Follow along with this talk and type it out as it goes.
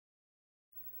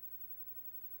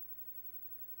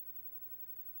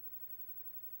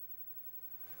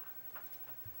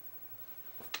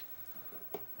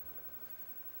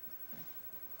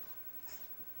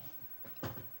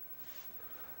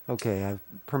Okay, I've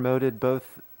promoted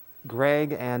both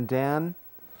Greg and Dan.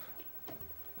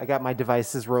 I got my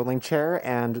devices rolling, Chair,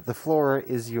 and the floor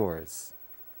is yours.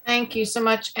 Thank you so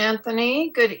much, Anthony.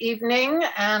 Good evening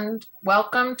and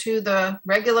welcome to the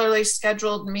regularly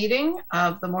scheduled meeting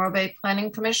of the Morro Bay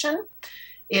Planning Commission.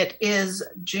 It is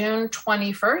June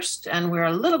 21st and we're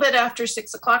a little bit after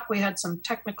 6 o'clock. We had some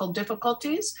technical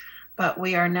difficulties, but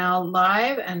we are now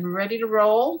live and ready to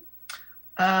roll.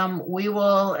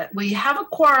 We have a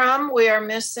quorum. We are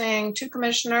missing two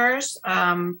commissioners,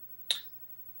 Mr.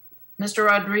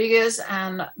 Rodriguez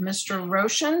and Mr.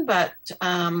 Roshan, but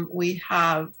we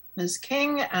have Ms.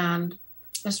 King and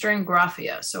Mr.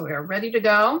 Ingrafia. So we are ready to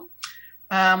go.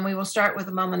 We will start with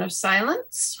a moment of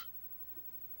silence.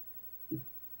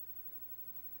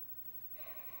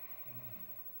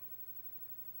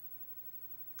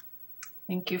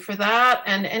 Thank you for that.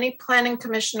 And any planning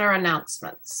commissioner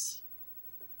announcements?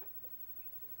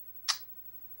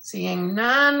 Seeing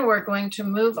none, we're going to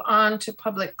move on to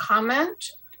public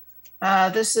comment.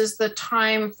 This is the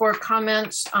time for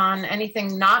comments on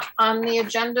anything not on the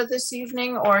agenda this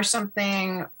evening or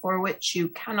something for which you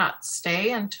cannot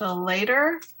stay until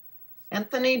later.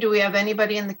 Anthony, do we have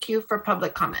anybody in the queue for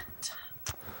public comment?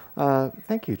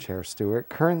 Thank you, Chair Stewart.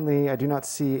 Currently, I do not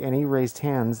see any raised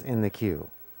hands in the queue.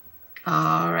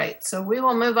 All right, so we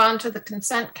will move on to the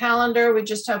consent calendar. We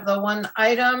just have the one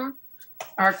item,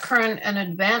 our current and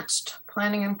advanced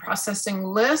planning and processing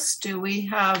list. Do we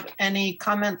have any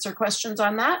comments or questions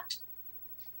on that?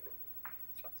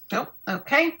 Nope.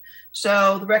 Okay.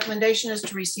 So the recommendation is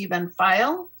to receive and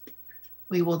file.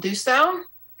 We will do so.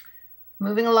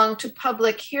 Moving along to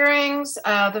public hearings.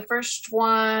 The first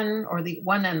one, or the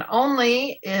one and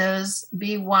only, is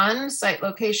B1, site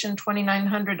location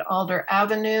 2900 Alder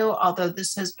Avenue, although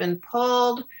this has been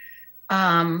pulled.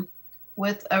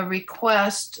 With a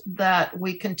request that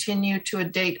we continue to a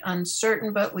date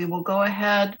uncertain, but we will go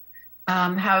ahead,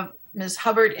 have Ms.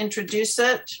 Hubbard introduce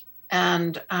it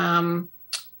and then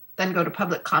go to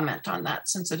public comment on that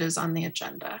since it is on the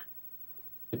agenda.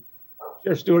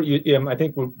 Chair Stewart, I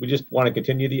think we just want to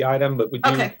continue the item, but we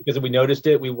do, because we noticed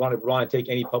it, we want to take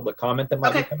any public comment that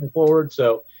might be coming forward.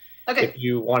 So if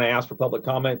you want to ask for public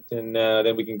comment, then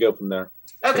we can go from there.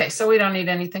 Okay, so we don't need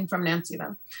anything from Nancy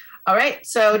then. All right,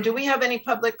 so do we have any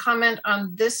public comment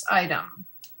on this item?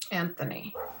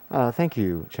 Anthony. Thank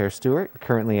you, Chair Stewart.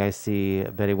 Currently, I see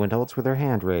Betty Windholtz with her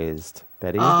hand raised.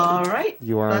 Betty, all right,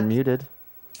 you are unmuted.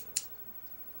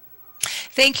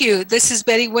 Thank you. This is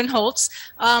Betty Windholtz.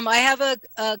 I have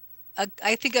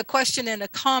I think a question and a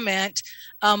comment.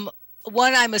 One,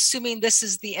 I'm assuming this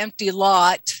is the empty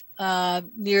lot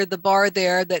near the bar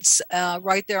there that's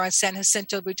right there on San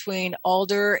Jacinto between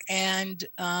Alder and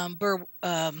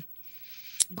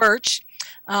Birch.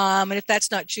 And if that's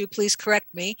not true, please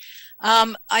correct me.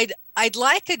 I'd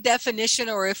like a definition,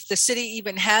 or if the city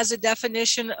even has a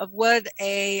definition of what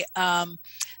a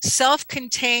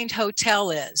self-contained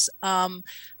hotel is.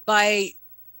 By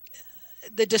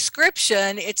the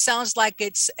description, it sounds like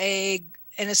it's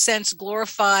in a sense,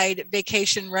 glorified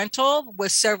vacation rental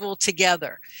with several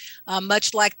together,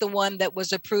 much like the one that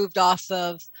was approved off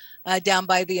of down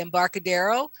by the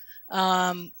Embarcadero.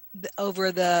 On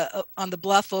the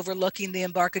bluff overlooking the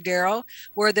Embarcadero,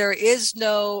 where there is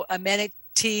no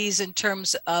amenities in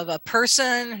terms of a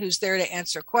person who's there to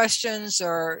answer questions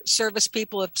or service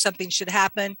people if something should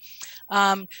happen.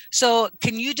 So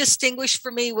can you distinguish for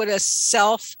me what a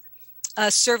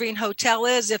self-serving hotel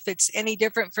is, if it's any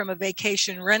different from a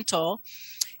vacation rental?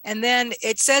 And then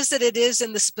it says that it is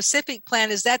in the specific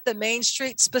plan. Is that the Main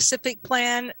Street specific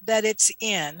plan that it's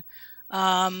in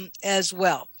as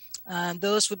well?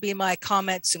 Those would be my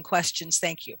comments and questions.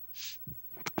 Thank you.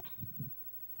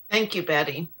 Thank you,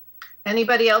 Betty.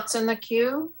 Anybody else in the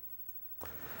queue?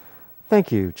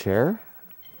 Thank you, Chair.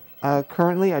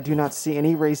 Currently, I do not see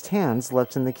any raised hands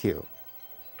left in the queue.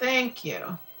 Thank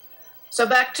you. So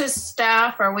back to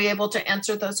staff, are we able to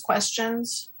answer those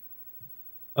questions?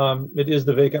 It is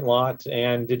the vacant lot,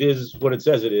 and it is what it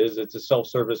says it is. It's a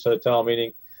self-service hotel,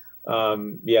 meaning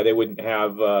they wouldn't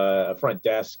have a front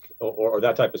desk or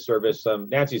that type of service.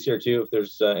 Nancy's here too, if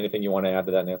there's anything you want to add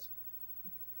to that, Nancy.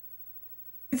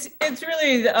 It's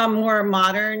really a more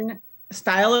modern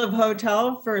style of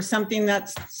hotel for something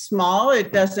that's small.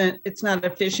 It's not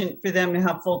efficient for them to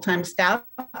have full-time staff.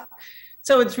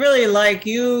 So it's really like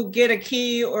you get a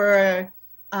key or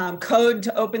a code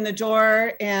to open the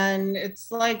door, and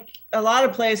it's like a lot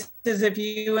of places, if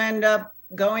you end up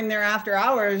going there after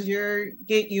hours, you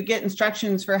get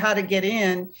instructions for how to get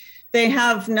in. They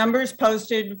have numbers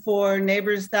posted for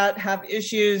neighbors that have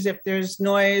issues if there's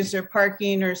noise or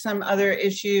parking or some other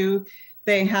issue.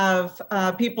 They have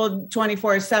people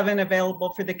 24/7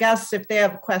 available for the guests if they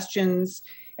have questions.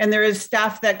 And there is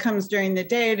staff that comes during the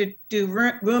day to do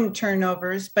room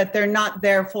turnovers, but they're not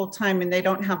there full time and they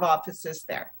don't have offices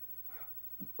there.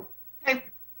 Okay,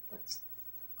 that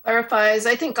clarifies.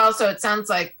 I think also it sounds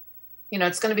like, you know,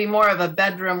 it's going to be more of a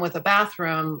bedroom with a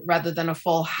bathroom rather than a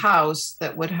full house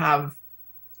that would have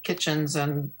kitchens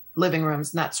and living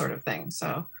rooms and that sort of thing.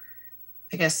 So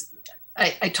I guess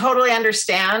I totally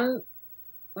understand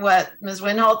what Ms.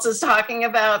 Winholtz is talking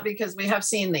about, because we have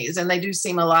seen these and they do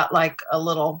seem a lot like a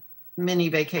little mini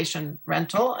vacation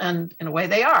rental, and in a way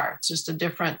they are. It's just a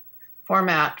different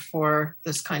format for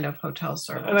this kind of hotel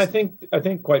service. And I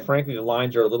think quite frankly, the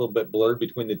lines are a little bit blurred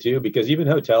between the two, because even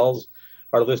hotels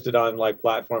are listed on like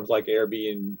platforms like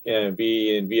Airbnb and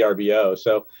VRBO.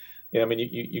 So, you know, I mean,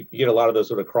 you get a lot of those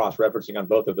sort of cross-referencing on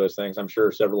both of those things. I'm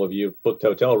sure several of you have booked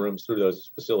hotel rooms through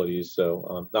those facilities,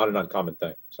 so not an uncommon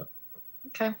thing. So.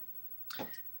 Okay.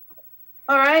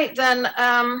 All right, then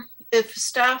if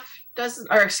staff doesn't,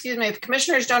 or excuse me, if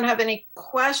commissioners don't have any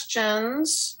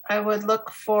questions, I would look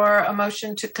for a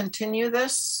motion to continue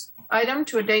this item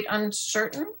to a date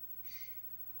uncertain.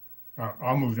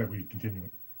 I'll move that we continue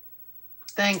it.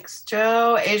 Thanks,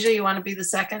 Joe. Asia, you want to be the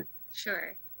second?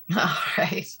 Sure. All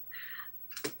right.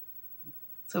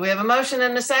 So we have a motion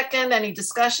and a second. Any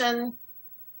discussion?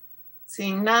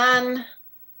 Seeing none.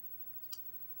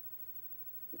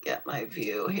 Get my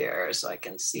view here so I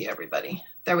can see everybody.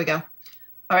 There we go.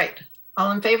 All right.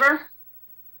 All in favor?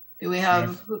 Do we have,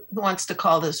 Yes. who wants to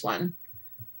call this one?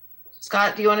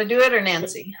 Scott, do you want to do it, or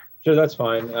Nancy? Sure, that's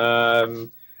fine.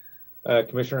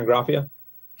 Commissioner Ingraffia,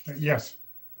 Yes.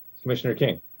 Commissioner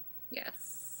King,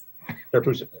 Yes.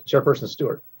 Chairperson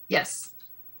Stewart. Yes.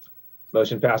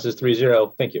 Motion passes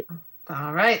 3-0. Thank you.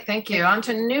 All right, thank you. On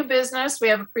to new business. We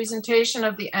have a presentation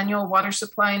of the annual water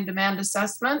supply and demand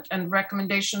assessment and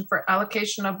recommendation for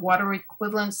allocation of water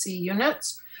equivalency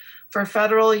units for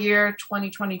federal year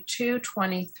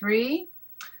 2022-23.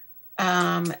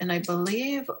 And I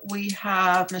believe we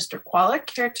have Mr. Qualick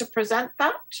here to present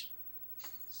that.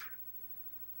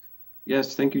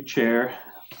 Yes, thank you, Chair.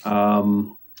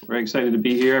 Very excited to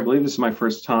be here. I believe this is my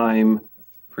first time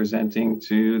presenting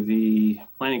to the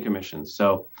Planning Commission.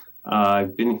 So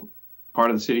I've been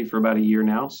part of the city for about a year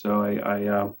now, so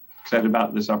I'm excited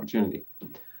about this opportunity.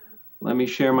 Let me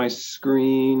share my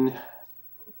screen.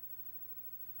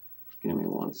 Give me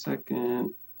 1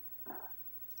 second.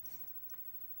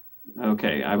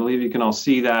 Okay, I believe you can all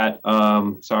see that.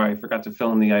 Sorry, I forgot to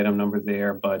fill in the item number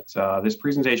there, but this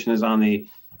presentation is on the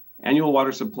annual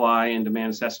water supply and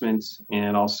demand assessments,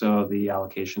 and also the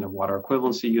allocation of water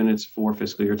equivalency units for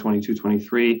fiscal year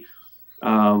 22-23.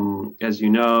 As you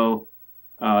know,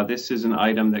 this is an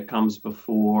item that comes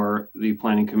before the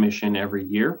Planning Commission every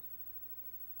year.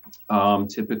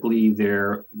 Typically,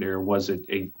 there was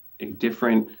a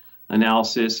different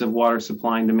analysis of water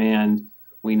supply and demand.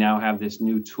 We now have this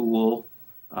new tool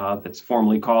that's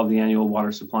formally called the Annual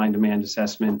Water Supply and Demand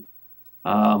Assessment.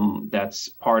 That's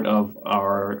part of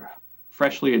our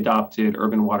freshly adopted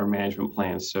urban water management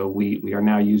plan. So we are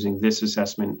now using this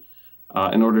assessment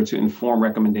in order to inform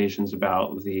recommendations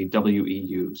about the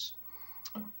WEUs.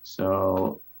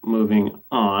 So moving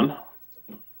on,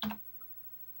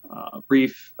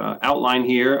 brief outline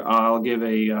here. I'll give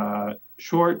a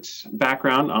short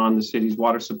background on the city's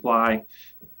water supply.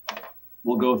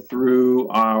 We'll go through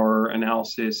our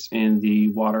analysis in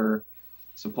the water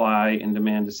supply and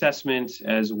demand assessment,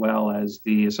 as well as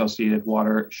the associated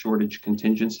water shortage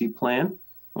contingency plan. And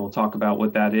we'll talk about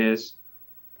what that is.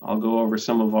 I'll go over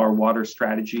some of our water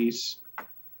strategies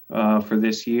for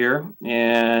this year,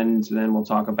 and then we'll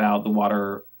talk about the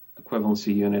water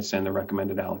equivalency units and the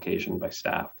recommended allocation by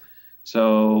staff.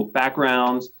 So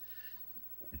backgrounds.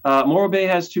 Morro Bay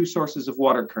has two sources of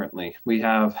water currently. We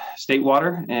have state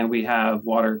water and we have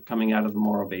water coming out of the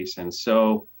Morro Basin.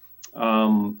 So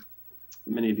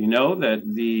many of you know that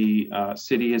the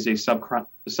city is a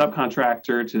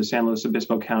subcontractor to San Luis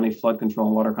Obispo County Flood Control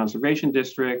and Water Conservation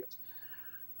District.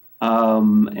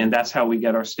 And that's how we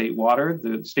get our state water.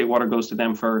 The state water goes to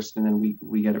them first, and then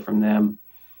we get it from them.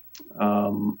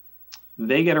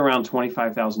 They get around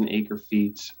 25,000 acre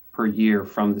feet per year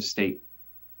from the state.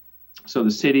 So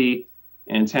the city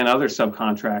and 10 other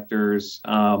subcontractors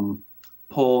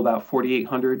pull about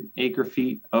 4,800 acre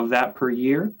feet of that per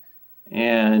year.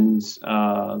 And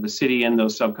the city and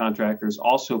those subcontractors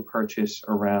also purchase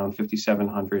around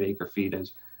 5,700 acre feet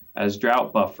as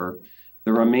drought buffer.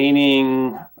 The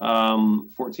remaining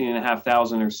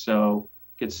 14,500 or so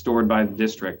gets stored by the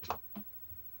district.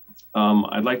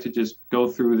 I'd like to just go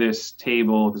through this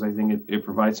table because I think it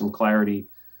provides some clarity.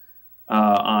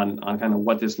 on kind of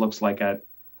what this looks like at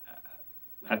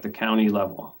the county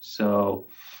level. So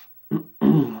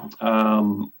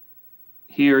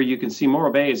here you can see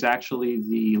Morro Bay is actually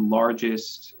the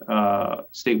largest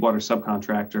state water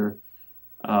subcontractor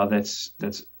that's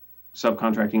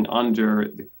subcontracting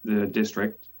under the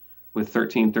district with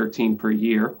 1313 per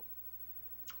year.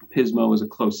 Pismo is a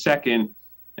close second,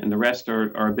 and the rest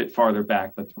are a bit farther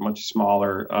back, but they're much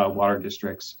smaller water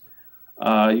districts.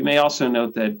 You may also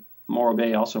note that Morro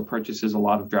Bay also purchases a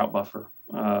lot of drought buffer.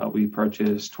 We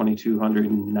purchase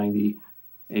 2,290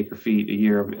 acre feet a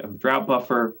year of drought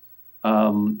buffer.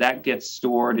 That gets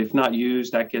stored, if not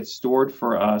used, that gets stored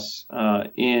for us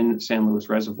in San Luis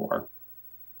Reservoir,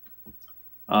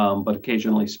 but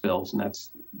occasionally spills, and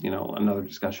that's another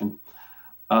discussion.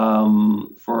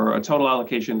 For a total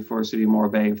allocation for City of Morro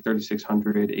Bay of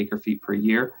 3,600 acre feet per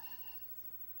year.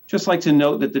 Just like to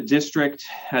note that the district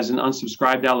has an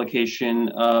unsubscribed allocation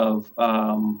of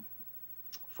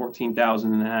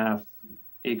 14,500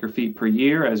 acre feet per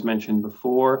year, as mentioned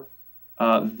before.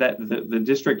 That the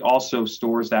district also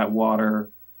stores that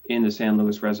water in the San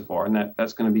Luis Reservoir, and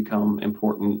that's going to become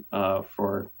important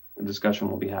for the discussion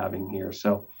we'll be having here.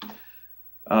 So,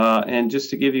 and just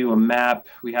to give you a map,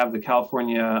 we have the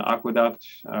California Aqueduct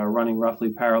running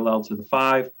roughly parallel to the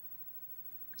 5.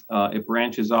 It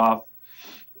branches off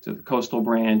to the coastal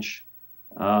branch,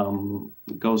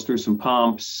 goes through some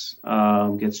pumps,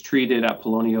 gets treated at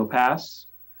Polonio Pass,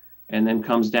 and then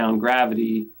comes down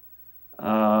Gravity.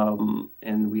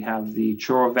 And we have the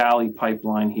Choro Valley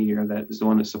pipeline here that is the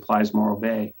one that supplies Morro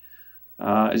Bay.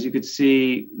 As you can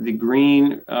see, the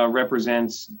green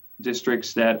represents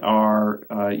districts that are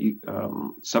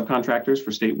subcontractors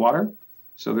for state water.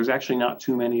 So there's actually not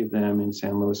too many of them in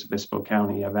San Luis Obispo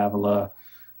County. You have Avila,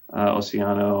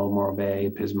 Oceano, Morro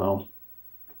Bay, Pismo.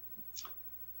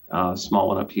 Small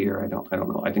one up here. I don't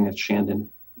know. I think that's Shandon.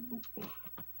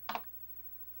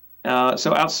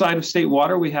 So outside of state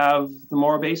water, we have the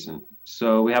Morro Basin.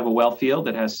 So we have a well field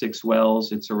that has 6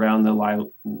 wells. It's around the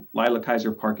Lila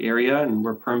Kaiser Park area, and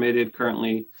we're permitted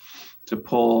currently to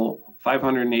pull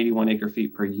 581 acre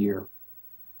feet per year.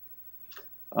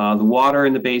 The water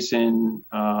in the basin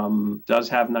does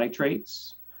have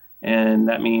nitrates, and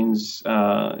that means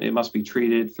it must be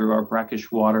treated through our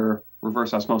brackish water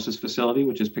reverse osmosis facility,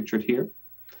 which is pictured here.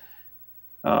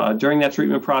 During that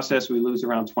treatment process, we lose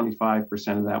around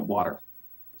 25% of that water.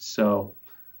 So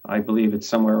I believe it's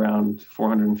somewhere around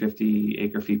 450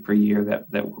 acre feet per year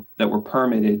that we're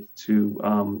permitted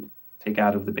to take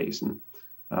out of the basin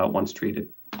once treated.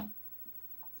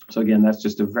 So again, that's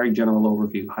just a very general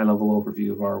overview, high-level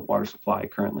overview of our water supply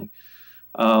currently.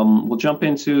 We'll jump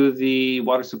into the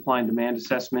water supply and demand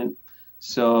assessment.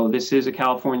 So this is a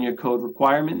California code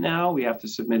requirement now. We have to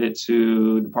submit it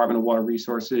to Department of Water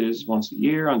Resources once a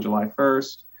year on July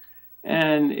 1st.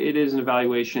 And it is an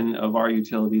evaluation of our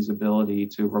utility's ability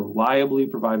to reliably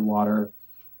provide water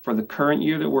for the current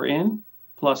year that we're in,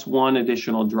 plus 1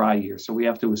 additional dry year. So we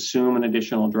have to assume an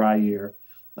additional dry year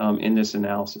in this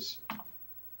analysis.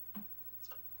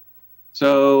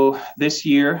 So this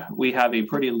year, we have a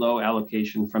pretty low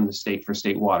allocation from the state for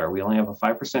state water. We only have a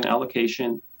 5%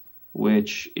 allocation,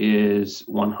 which is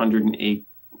 180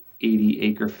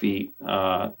 acre feet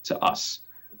to us.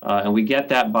 And we get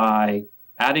that by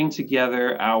adding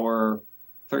together our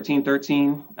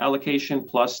 1313 allocation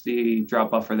plus the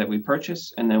drought buffer that we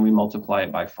purchase, and then we multiply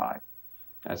it by 5.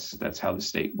 That's how the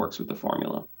state works with the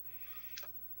formula.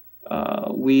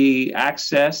 We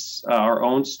access our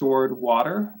own stored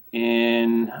water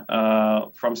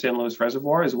from San Luis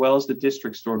Reservoir, as well as the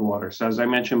district stored water. So as I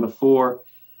mentioned before,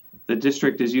 the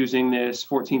district is using this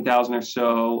 14,000 or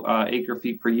so acre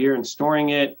feet per year and storing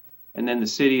it. And then the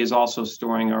city is also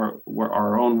storing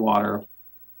our own water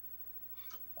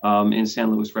in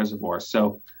San Luis Reservoir.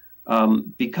 So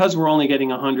because we're only getting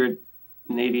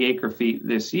 180 acre feet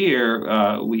this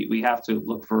year, we have to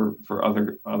look for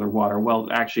other water. Well,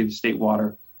 actually, the state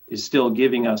water is still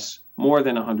giving us more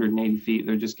than 180 feet.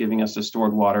 They're just giving us the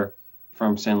stored water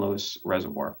from San Luis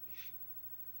Reservoir.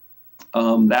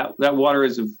 That water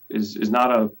is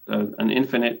not an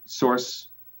infinite source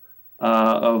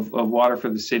of water for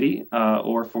the city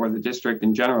or for the district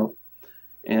in general.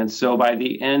 And so by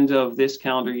the end of this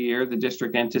calendar year, the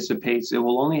district anticipates it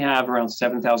will only have around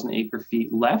 7,000 acre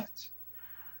feet left.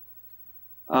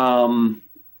 And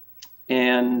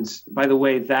by the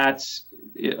way,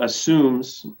 it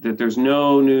assumes that there's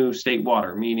no new state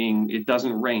water, meaning it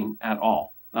doesn't rain at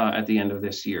all at the end of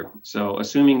this year. So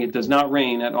assuming it does not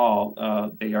rain at all,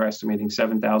 they are estimating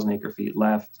 7,000 acre feet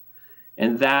left.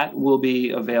 And that will be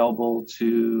available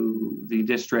to the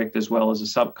district as well as the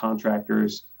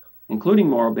subcontractors including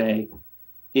Morro Bay,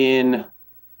 in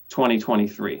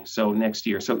 2023, so next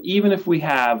year. So even if we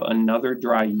have another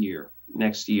dry year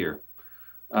next year,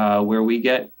 where we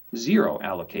get zero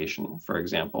allocation, for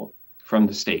example, from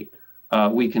the state,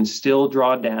 we can still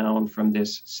draw down from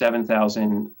this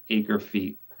 7,000 acre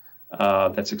feet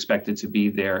that's expected to be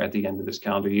there at the end of this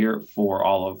calendar year for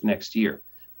all of next year.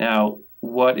 Now,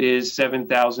 what is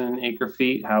 7,000 acre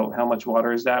feet? How much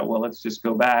water is that? Well, let's just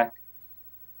go back.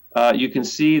 You can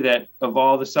see that of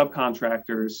all the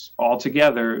subcontractors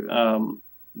altogether,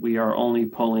 we are only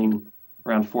pulling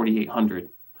around 4,800.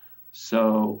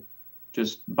 So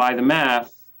just by the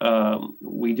math,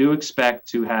 we do expect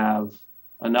to have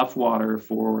enough water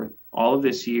for all of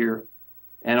this year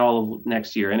and all of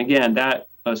next year. And again, that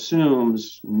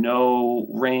assumes no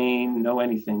rain, no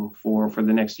anything for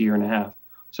the next year and a half.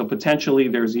 So potentially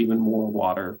there's even more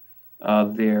water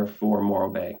there for Morro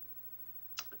Bay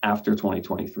after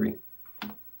 2023.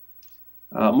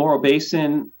 Morro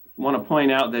Basin, want to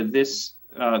point out that this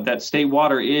that state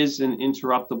water is an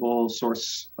interruptible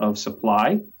source of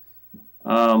supply.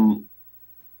 I'll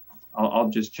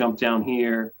just jump down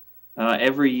here.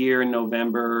 Every year in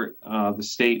November, the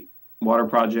state water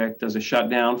project does a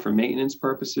shutdown for maintenance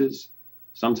purposes.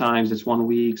 Sometimes it's 1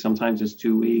 week, sometimes it's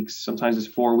 2 weeks, sometimes it's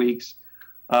 4 weeks.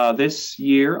 This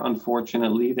year,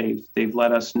 unfortunately, they've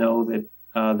let us know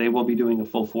that they will be doing a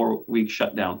full 4-week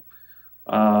shutdown.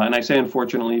 And I say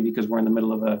unfortunately because we're in the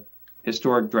middle of a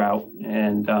historic drought,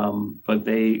 and but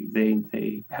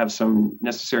they have some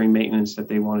necessary maintenance that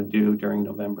they want to do during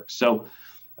November. So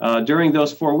during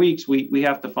those 4 weeks, we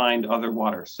have to find other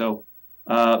water. So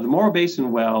the Morro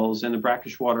Basin wells and the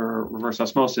brackish water reverse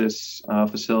osmosis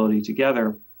facility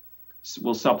together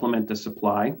will supplement the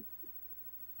supply.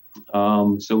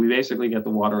 So we basically get the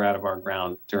water out of our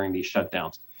ground during these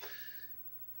shutdowns.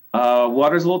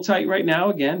 Water's a little tight right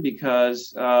now, again,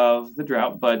 because of the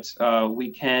drought, but we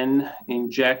can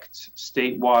inject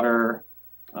state water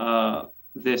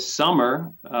this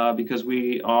summer because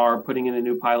we are putting in a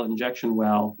new pilot injection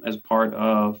well as part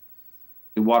of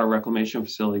the water reclamation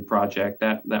facility project.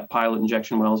 That pilot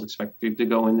injection well is expected to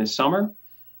go in this summer,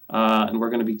 and we're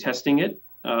going to be testing it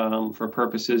for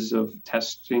purposes of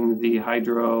testing the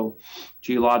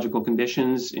hydrogeological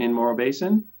conditions in Morro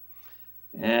Basin.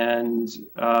 And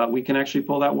we can actually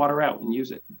pull that water out and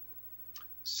use it.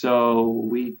 So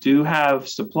we do have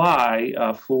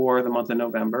supply for the month of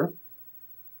November.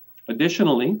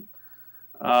 Additionally,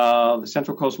 the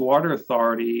Central Coast Water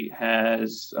Authority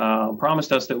has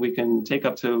promised us that we can take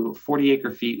up to 40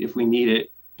 acre feet if we need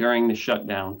it during the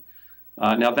shutdown.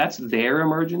 Now that's their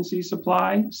emergency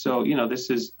supply. So, you know,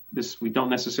 this we don't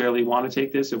necessarily want to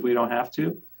take this if we don't have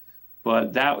to.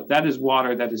 But that is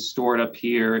water that is stored up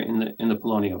here in the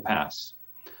Polonio Pass.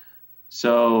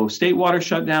 So state water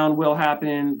shutdown will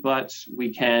happen, but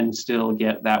we can still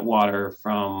get that water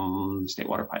from state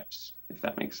water pipes, if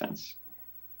that makes sense.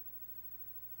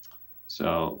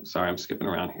 So sorry, I'm skipping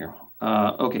around here.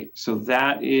 Okay, so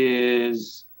that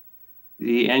is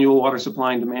the annual water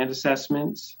supply and demand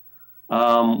assessments.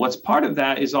 What's part of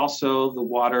that is also the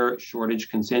water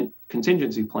shortage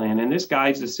contingency plan, and this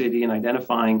guides the city in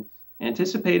identifying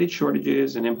anticipated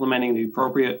shortages and implementing the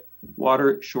appropriate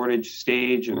water shortage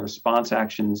stage and response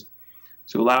actions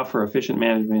to allow for efficient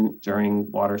management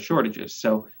during water shortages.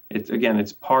 So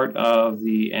it's part of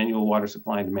the annual water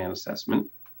supply and demand assessment.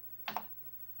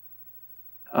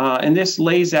 And this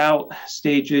lays out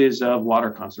stages of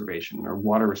water conservation or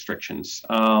water restrictions.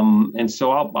 And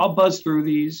so I'll buzz through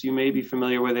these. You may be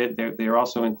familiar with it. They're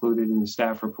also included in the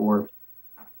staff report.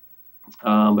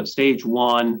 But stage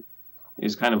 1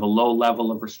 is kind of a low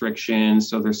level of restrictions.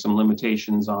 So there's some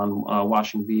limitations on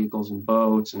washing vehicles and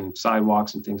boats and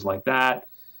sidewalks and things like that.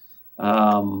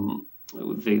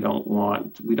 We don't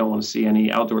want to see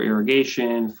any outdoor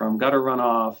irrigation from gutter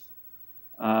runoff.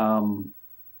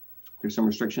 There's some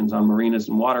restrictions on marinas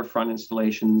and waterfront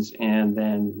installations, and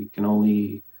then we can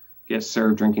only get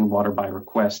served drinking water by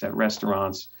request at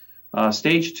restaurants.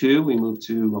 Stage 2, we move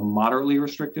to moderately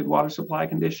restricted water supply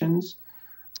conditions.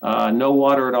 No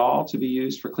water at all to be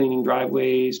used for cleaning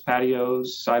driveways,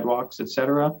 patios, sidewalks,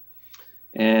 etc.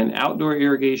 And outdoor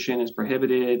irrigation is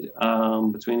prohibited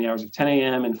between the hours of 10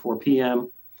 a.m. and 4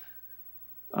 p.m.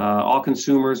 All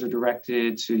consumers are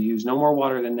directed to use no more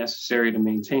water than necessary to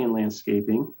maintain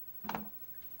landscaping.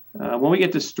 When we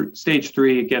get to stage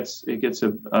 3, it gets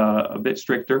a bit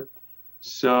stricter.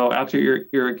 So outdoor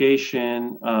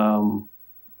irrigation,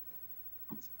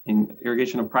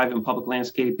 irrigation of private and public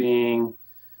landscaping,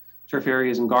 turf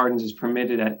areas and gardens is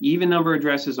permitted at even number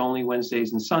addresses only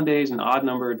Wednesdays and Sundays, and odd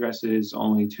number addresses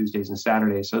only Tuesdays and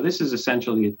Saturdays. So this is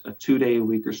essentially a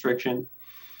 2-day-a-week restriction.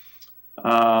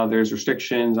 There's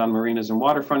restrictions on marinas and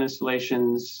waterfront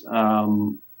installations.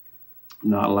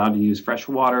 Not allowed to use fresh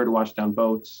water to wash down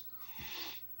boats.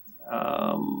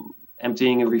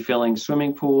 Emptying and refilling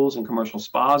swimming pools and commercial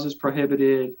spas is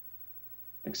prohibited,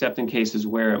 except in cases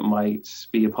where it might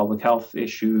be a public health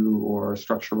issue or a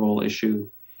structural issue.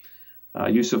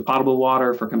 Use of potable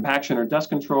water for compaction or dust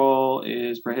control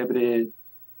is prohibited,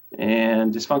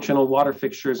 and dysfunctional water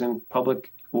fixtures in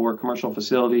public or commercial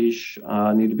facilities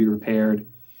need to be repaired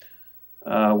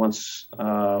once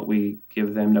we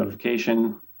give them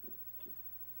notification.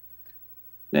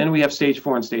 Then we have stage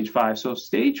 4 and stage 5. So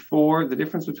stage 4, the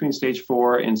difference between stage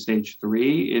 4 and stage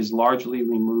 3 is largely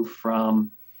removed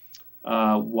from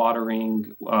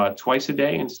watering twice a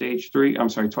day in stage 3, I'm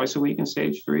sorry, twice a week in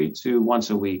stage 3 to once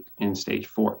a week in stage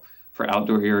 4 for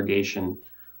outdoor irrigation.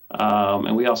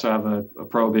 And we also have a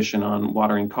prohibition on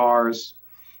watering cars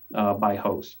by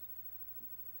hose.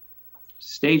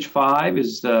 Stage 5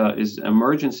 is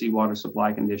emergency water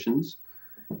supply conditions.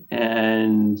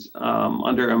 And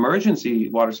under emergency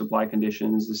water supply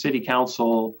conditions, the city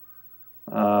council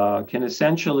can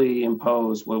essentially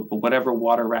impose whatever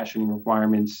water rationing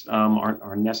requirements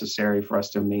are necessary for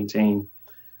us to maintain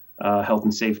health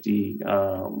and safety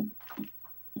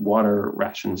water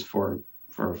rations for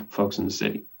folks in the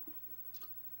city.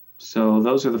 So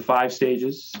those are the 5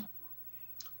 stages.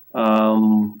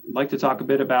 I'd like to talk a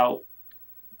bit about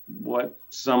what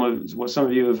some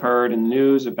of you have heard in the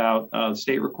news about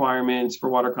state requirements for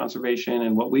water conservation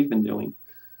and what we've been doing.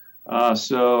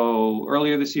 So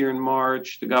earlier this year in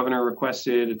March, the governor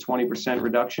requested a 20%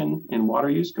 reduction in water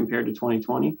use compared to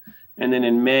 2020. And then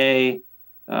in May,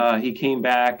 he came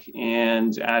back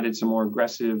and added some more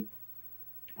aggressive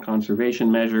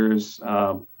conservation measures.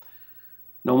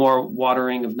 No more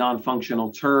watering of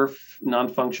non-functional turf.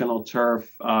 Non-functional turf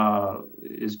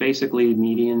is basically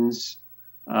medians.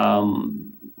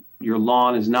 Your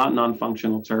lawn is not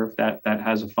non-functional turf that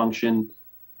has a function,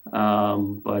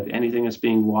 but anything that's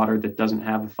being watered that doesn't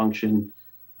have a function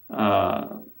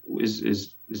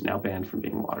is now banned from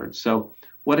being watered. So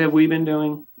what have we been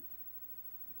doing?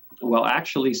 Well,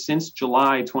 actually, since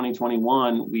July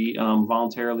 2021, we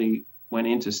voluntarily went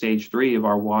into stage 3 of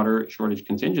our water shortage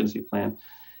contingency plan,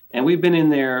 and we've been in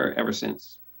there ever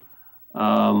since.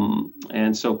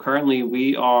 And so currently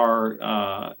we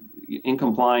are in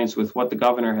compliance with what the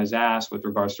governor has asked with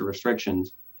regards to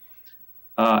restrictions.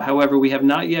 However, we have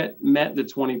not yet met the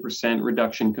 20%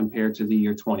 reduction compared to the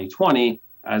year 2020,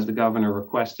 as the governor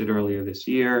requested earlier this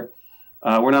year.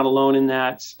 We're not alone in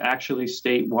that. Actually,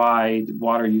 statewide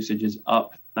water usage is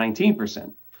up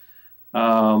 19%.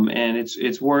 And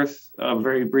it's worth a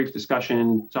very brief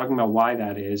discussion talking about why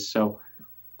that is. So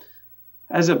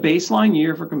as a baseline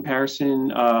year for comparison,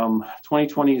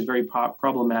 2020 is very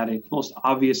problematic, most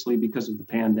obviously because of the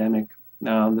pandemic.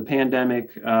 The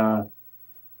pandemic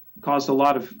caused a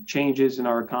lot of changes in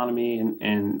our economy and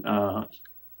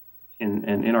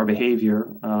in our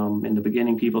behavior. In the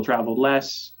beginning, people traveled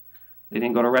less. They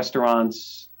didn't go to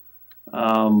restaurants.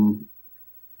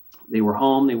 They were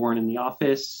home. They weren't in the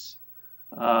office.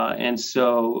 And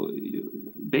so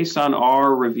based on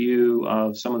our review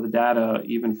of some of the data,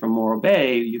 even from Morro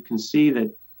Bay, you can see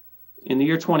that in the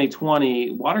year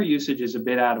 2020, water usage is a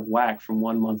bit out of whack from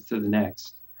one month to the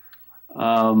next.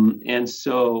 And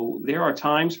so there are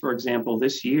times, for example,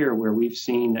 this year where we've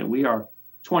seen that we are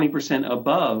 20%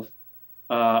 above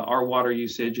our water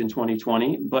usage in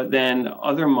 2020, but then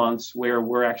other months where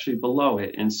we're actually below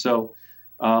it. And so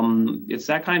it's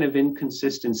that kind of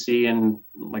inconsistency and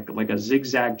like a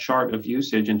zigzag chart of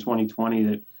usage in 2020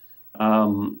 that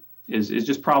is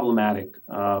just problematic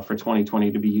for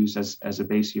 2020 to be used as a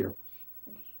base year.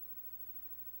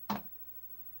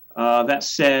 That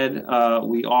said,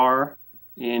 we are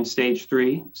in stage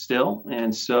 3 still,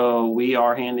 and so we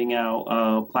are handing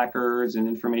out placards and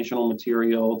informational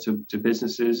material to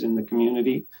businesses in the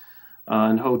community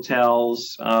and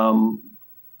hotels.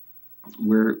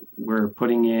 We're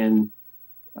putting in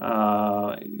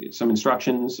some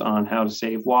instructions on how to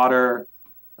save water.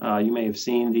 You may have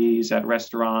seen these at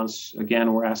restaurants.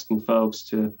 Again, we're asking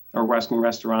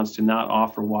restaurants to not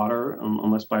offer water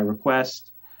unless by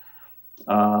request.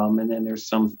 And then there's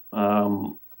some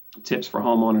tips for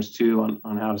homeowners too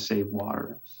on how to save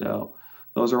water. So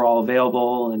those are all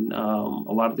available, and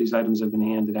a lot of these items have been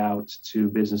handed out to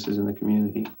businesses in the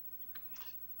community.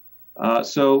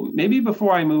 So maybe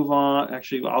before I move on,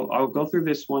 actually, I'll go through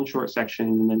this one short section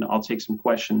and then I'll take some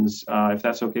questions, if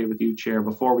that's okay with you, Chair,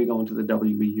 before we go into the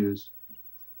WEUs.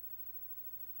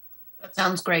 That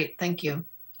sounds great. Thank you.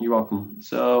 You're welcome.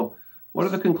 So what are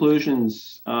the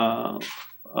conclusions of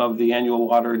the annual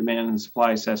water demand and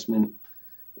supply assessment?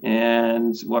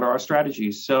 and what are our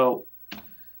strategies. So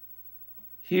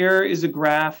here is a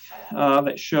graph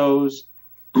that shows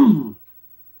the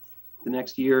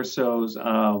next year or so's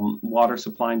water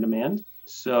supply and demand.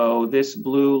 So this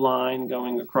blue line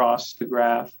going across the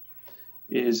graph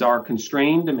is our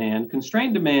constrained demand.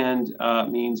 Constrained demand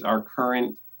means our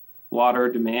current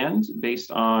water demand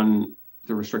based on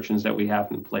the restrictions that we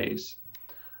have in place.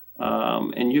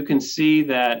 And you can see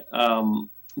that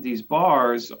these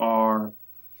bars are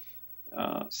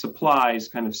supplies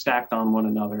kind of stacked on one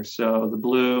another. So the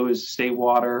blue is state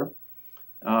water,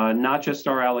 not just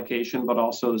our allocation, but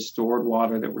also the stored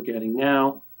water that we're getting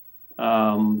now.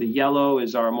 The yellow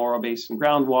is our Morro Basin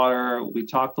groundwater. We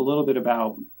talked a little bit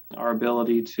about our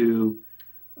ability to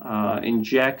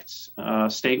inject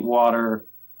state water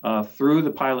through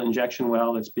the pilot injection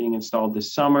well that's being installed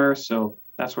this summer. So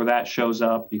that's where that shows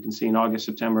up. You can see in August,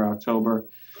 September, October,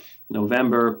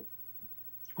 November,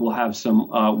 we'll have some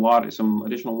water, some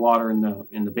additional water in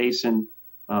the basin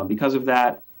because of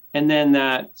that. And then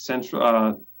that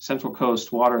Central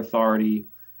Coast Water Authority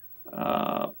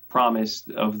promise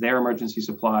of their emergency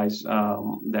supplies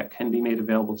that can be made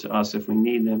available to us if we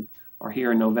need them are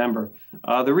here in November.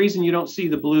 The reason you don't see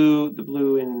the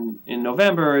blue in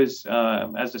November is,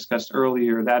 as discussed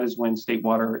earlier, that is when state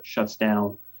water shuts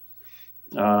down.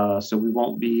 So we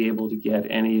won't be able to get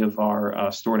any of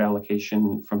our stored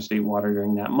allocation from state water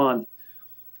during that month.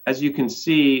 As you can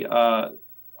see, our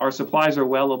supplies are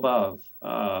well above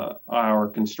our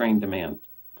constrained demand.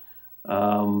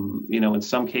 In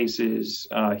some cases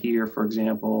here, for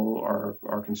example,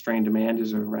 our constrained demand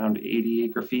is around 80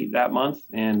 acre feet that month,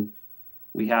 and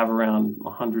we have around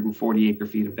 140 acre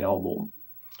feet available.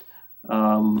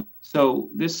 So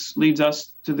this leads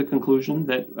us to the conclusion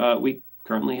that we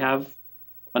currently have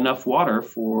enough water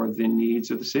for the needs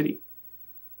of the city.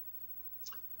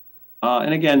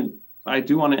 And again, I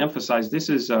do want to emphasize this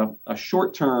is a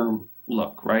short-term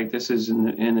look, right? This is in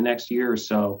the next year or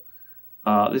so.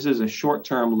 This is a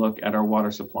short-term look at our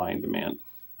water supply and demand.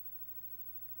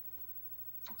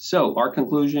 So our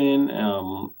conclusion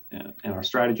and our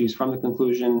strategies from the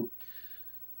conclusion.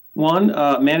 One,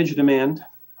 manage demand.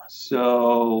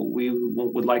 So we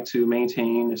would like to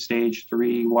maintain a stage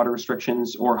 3 water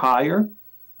restrictions or higher,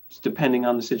 depending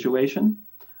on the situation.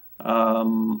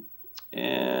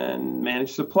 And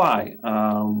manage supply.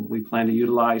 We plan to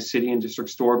utilize city and district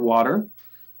stored water,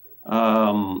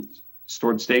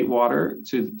 stored state water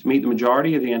to meet the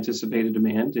majority of the anticipated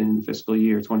demand in fiscal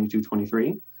year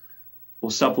 22-23. We'll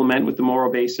supplement with the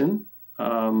Morro Basin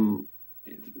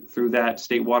through that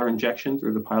state water injection,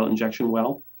 through the pilot injection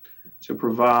well, to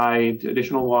provide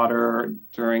additional water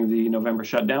during the November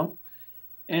shutdown.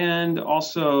 And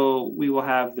also, we will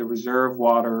have the reserve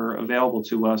water available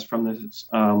to us from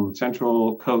the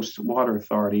Central Coast Water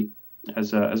Authority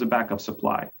as a backup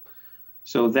supply.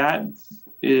 So that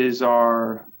is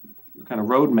our kind of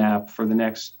roadmap for the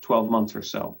next 12 months or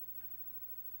so.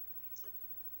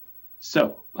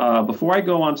 So before I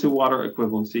go on to water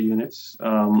equivalency units,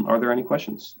 are there any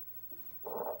questions?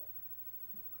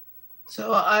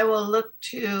 So I will look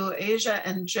to Asia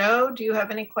and Joe. Do you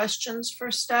have any questions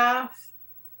for staff?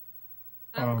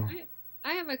 I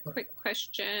have a quick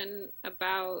question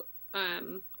about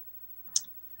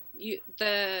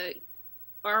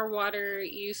our water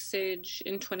usage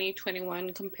in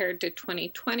 2021 compared to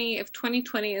 2020. If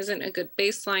 2020 isn't a good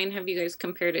baseline, have you guys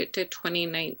compared it to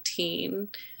 2019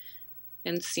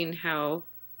 and seen how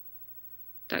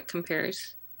that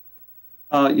compares?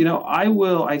 I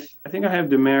will. I think I have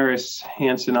Damaris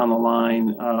Hanson on the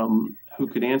line who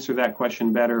could answer that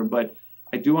question better, but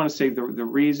I do want to say the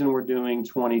reason we're doing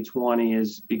 2020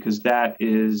 is because that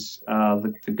is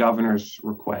the governor's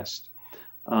request.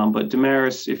 But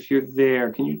Damaris, if you're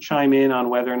there, can you chime in on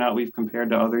whether or not we've compared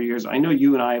to other years? I know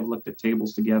you and I have looked at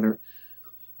tables together.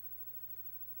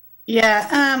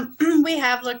 Yeah, we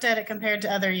have looked at it compared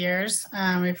to other years.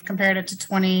 We've compared it to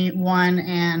 21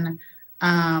 and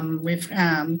we've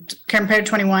compared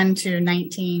 21 to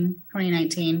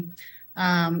 2019.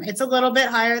 It's a little bit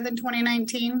higher than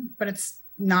 2019, but it's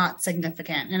not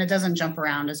significant, and it doesn't jump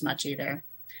around as much either.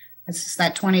 It's just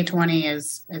that 2020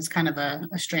 is kind of a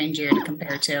strange year to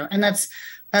compare to, and that's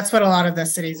what a lot of the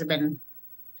cities have been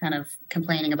kind of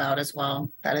complaining about as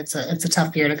well. That it's a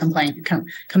tough year to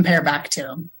compare back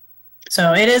to.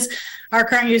 So it is, our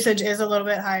current usage is a little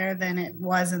bit higher than it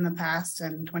was in the past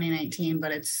in 2019,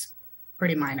 but it's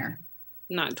pretty minor.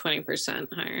 Not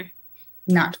 20% higher.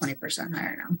 Not 20%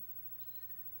 higher, no.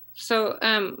 So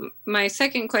my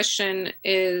second question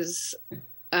is,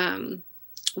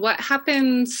 what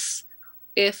happens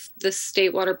if the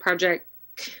state water project,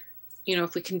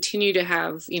 if we continue to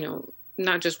have,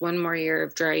 not just one more year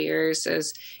of dry years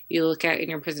as you look at in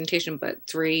your presentation, but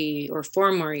 3 or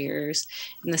 4 more years,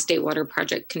 and the state water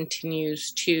project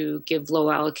continues to give low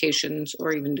allocations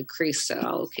or even decrease the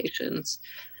allocations.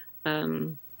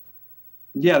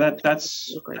 Yeah,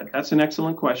 that's an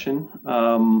excellent question.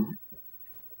 And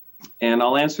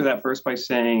I'll answer that first by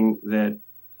saying that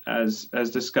as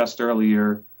discussed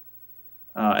earlier,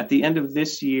 at the end of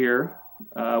this year,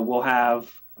 we'll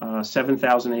have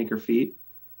 7,000 acre feet,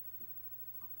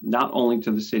 not only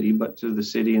to the city, but to the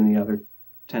city and the other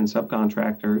 10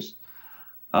 subcontractors.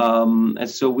 And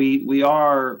so we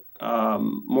are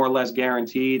more or less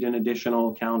guaranteed an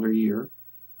additional calendar year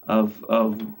of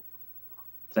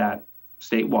that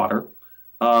state water.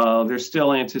 There's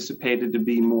still anticipated to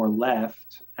be more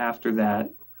left after that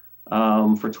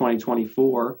for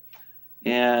 2024.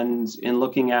 And in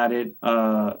looking at it,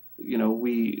 you know,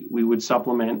 we would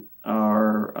supplement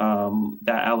our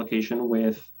that allocation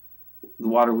with the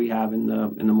water we have in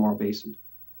the Morro Basin.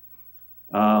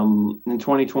 In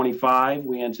 2025,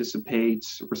 we anticipate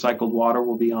recycled water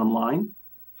will be online,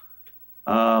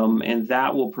 and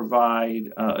that will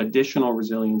provide additional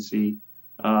resiliency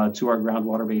to our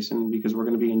groundwater basin, because we're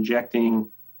going to be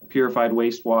injecting purified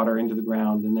wastewater into the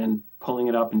ground and then pulling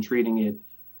it up and treating it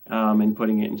and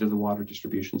putting it into the water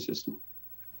distribution system.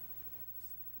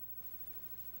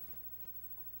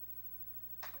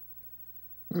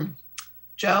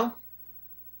 Joe?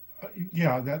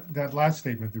 Yeah, that last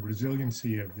statement, the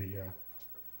resiliency of the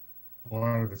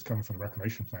water that's coming from the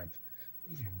reclamation plant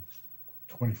in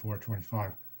 24,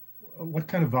 25. What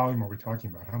kind of volume are we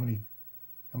talking about? How many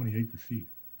acre feet?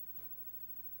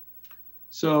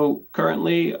 So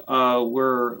currently,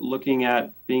 we're looking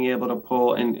at being able to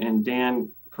pull, and Dan,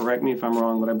 correct me if I'm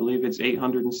wrong, but I believe it's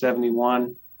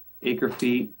 871 acre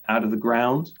feet out of the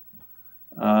ground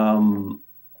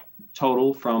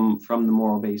total from the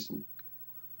Morro Basin.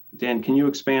 Dan, can you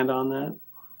expand on that?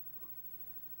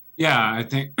 Yeah, I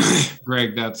think,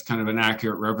 Greg, that's kind of an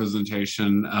accurate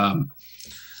representation.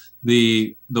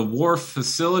 The wharf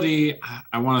facility,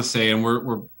 I want to say, and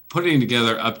we're putting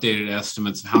together updated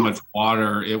estimates of how much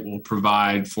water it will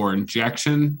provide for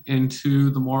injection into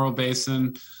the Morro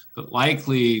Basin, but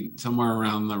likely somewhere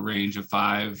around the range of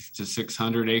 500 to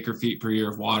 600 acre feet per year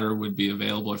of water would be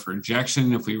available for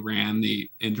injection if we ran the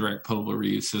indirect potable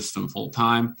reuse system full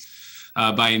time.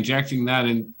 By injecting that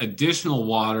in additional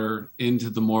water into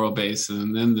the Morro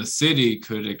Basin, then the city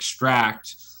could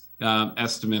extract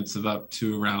estimates of up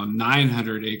to around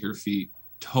 900 acre feet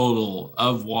total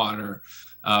of water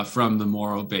from the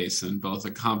Morro Basin, both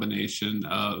a combination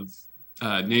of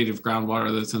native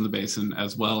groundwater that's in the basin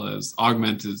as well as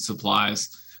augmented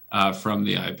supplies from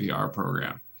the IPR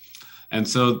program. And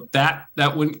so that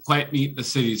wouldn't quite meet the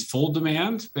city's full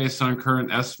demand based on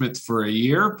current estimates for a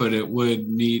year, but it would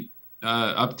meet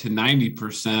up to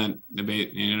 90%,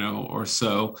 you know, or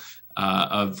so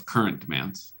of current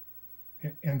demands.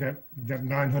 And that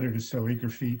 900 or so acre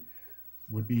feet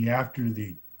would be after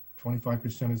the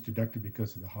 25% is deducted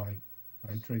because of the high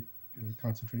nitrate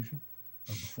concentration,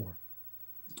 or before?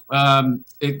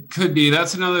 It could be.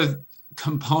 That's another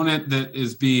component that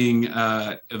is being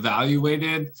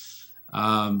evaluated.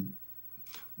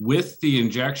 With the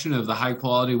injection of the high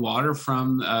quality water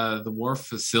from the wharf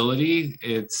facility,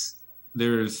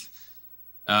 there's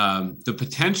the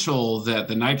potential that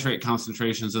the nitrate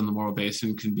concentrations in the Morro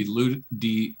Basin can be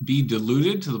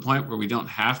diluted to the point where we don't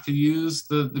have to use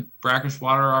the brackish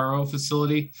water RO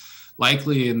facility.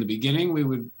 Likely in the beginning, we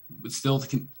would still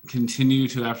continue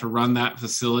to have to run that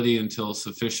facility until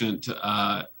sufficient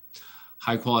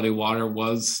high quality water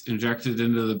was injected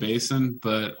into the basin.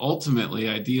 But ultimately,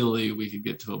 ideally, we could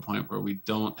get to a point where we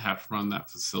don't have to run that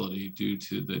facility due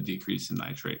to the decrease in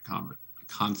nitrate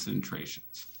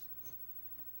concentrations.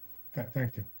 Okay,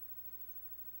 thank you.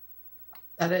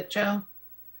 That it, Joe?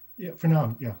 Yeah, for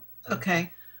now, yeah.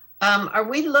 Okay. Are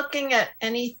we looking at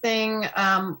anything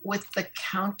with the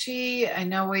county? I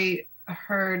know we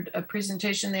heard a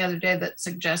presentation the other day that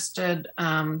suggested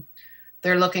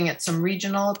they're looking at some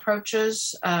regional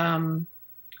approaches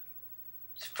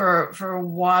for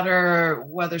water,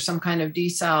 whether some kind of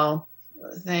desal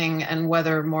thing, and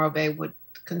whether Morro Bay would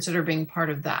consider being part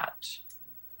of that.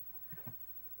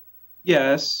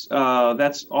 Yes,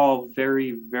 that's all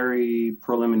very, very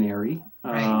preliminary.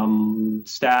 Right.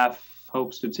 Staff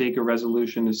hopes to take a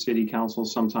resolution to City Council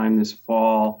sometime this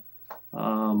fall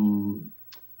to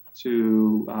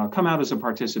come out as a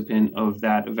participant of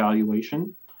that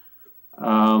evaluation.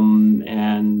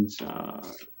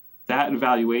 That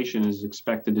evaluation is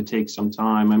expected to take some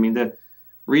time. I mean, the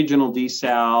regional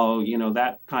desal, you know,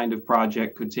 that kind of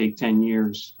project could take 10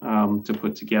 years to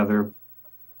put together.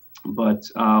 But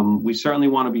we certainly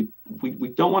want to be, we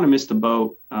don't want to miss the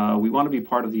boat. We want to be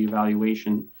part of the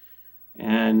evaluation.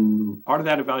 And part of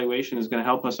that evaluation is going to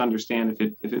help us understand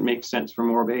if it makes sense for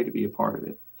Morro Bay to be a part of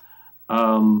it.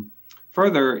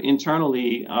 Further,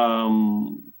 internally,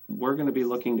 we're going to be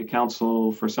looking to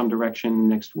council for some direction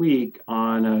next week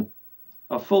on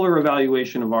a fuller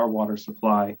evaluation of our water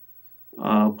supply,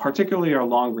 particularly our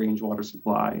long-range water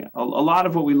supply. A lot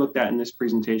of what we looked at in this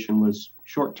presentation was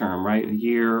short-term, right? A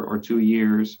year or 2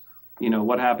 years. You know,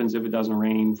 what happens if it doesn't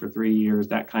rain for 3 years,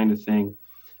 that kind of thing.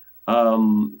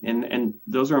 And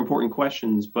those are important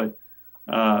questions, but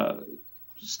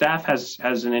staff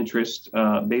has an interest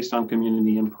based on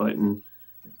community input and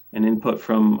input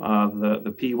from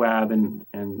the PWAB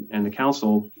and the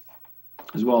council,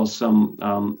 as well as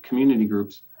some community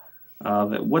groups.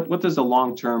 That what does the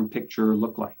long-term picture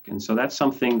look like? And so that's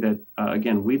something that,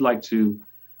 again, we'd like to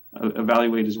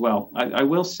evaluate as well. I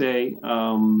will say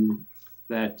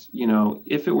that, you know,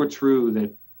 if it were true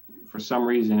that for some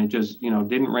reason it just, you know,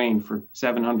 didn't rain for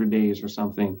 700 days or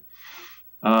something,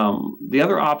 the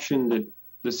other option that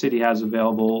the city has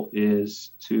available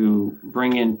is to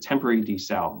bring in temporary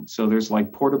desal. So there's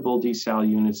like portable desal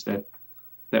units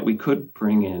that we could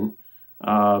bring in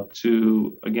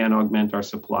to, again, augment our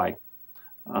supply.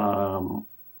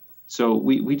 So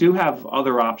we do have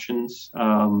other options,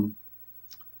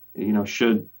 you know,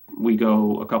 should we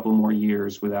go a couple more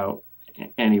years without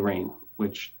any rain,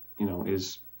 which, you know,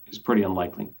 is pretty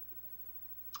unlikely.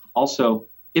 Also,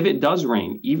 if it does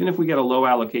rain, even if we get a low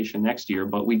allocation next year,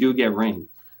 but we do get rain,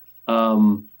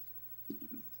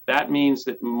 that means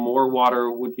that more water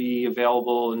would be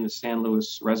available in the San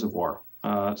Luis Reservoir.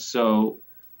 So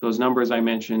those numbers I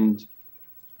mentioned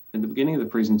in the beginning of the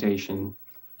presentation,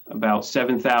 about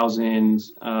 7,000,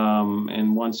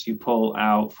 and once you pull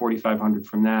out 4,500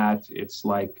 from that, it's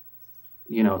like,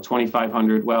 you know,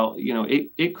 2,500. Well, you know,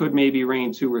 it could maybe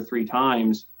rain 2 or 3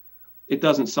 times. It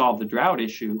doesn't solve the drought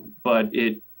issue, but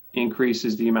it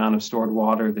increases the amount of stored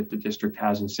water that the district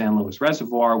has in San Luis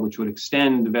Reservoir, which would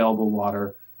extend available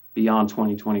water beyond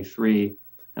 2023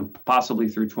 and possibly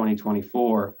through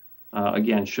 2024.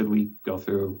 Again, should we go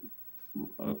through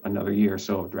another year or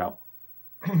so of drought.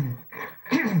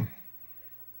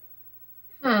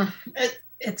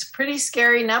 It's pretty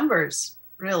scary numbers,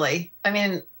 really. I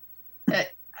mean,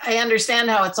 I understand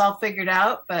how it's all figured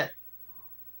out, but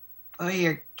boy,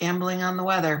 you're gambling on the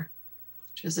weather,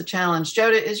 which is a challenge. Joe,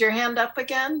 is your hand up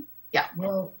again? Yeah.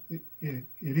 Well, it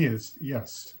is,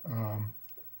 yes.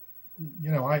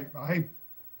 You know, I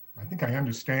think I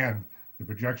understand the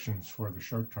projections for the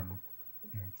short term,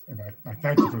 and I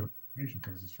thank you for the presentation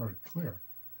because it's very clear.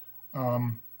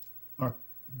 But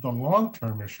the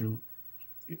long-term issue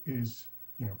is,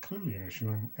 you know, clearly an issue,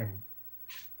 and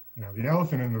you know, the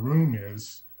elephant in the room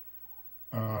is,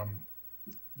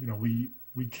 you know,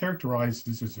 we characterize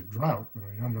this as a drought, and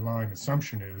the underlying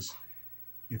assumption is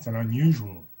it's an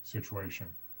unusual situation.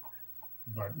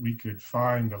 But we could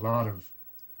find a lot of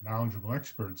knowledgeable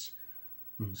experts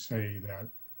who say that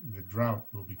the drought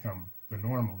will become the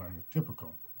normal and the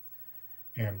typical.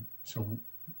 And so,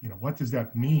 you know, what does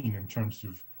that mean in terms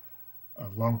of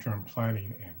long-term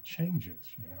planning and changes,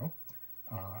 you know?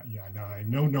 Yeah, now I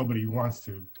know nobody wants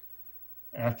to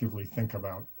actively think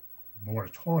about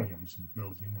moratoriums in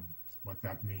building and what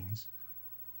that means.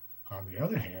 On the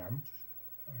other hand,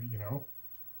 you know,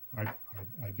 I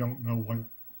don't know what,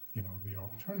 you know, the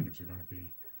alternatives are going to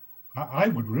be. I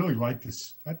would really like to,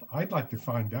 I'd like to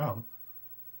find out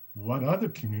what other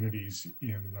communities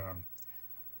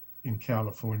in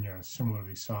California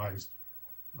similarly sized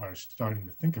are starting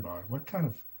to think about it. What kind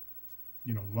of,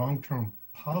 you know, long-term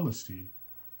policy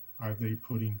are they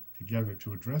putting together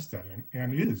to address that?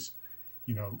 And is,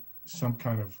 you know, some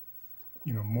kind of,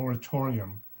 you know,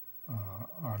 moratorium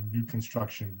on new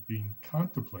construction being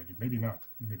contemplated? Maybe not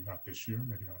this year,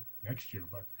 maybe not next year,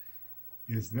 but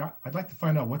is that, I'd like to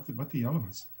find out what the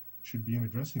elements should be in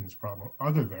addressing this problem,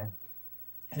 other than,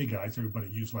 hey guys, everybody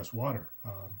use less water.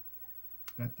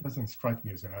 That doesn't strike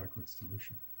me as an adequate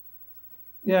solution.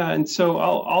 Yeah, and so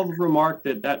I'll remark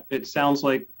that it sounds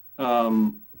like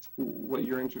what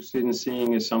you're interested in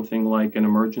seeing is something like an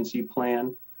emergency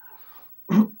plan.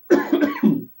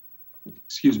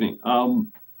 Excuse me.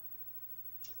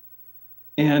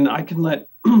 And I can let,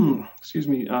 excuse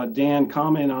me, Dan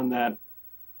comment on that.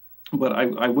 But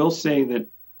I will say that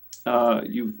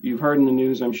you've heard in the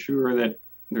news, I'm sure, that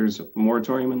there's a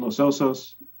moratorium in Los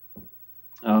Osos,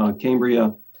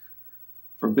 Cambria,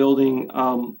 for building.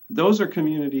 Those are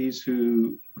communities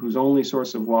whose only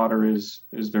source of water is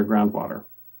their groundwater.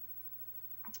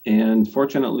 And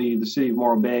fortunately, the city of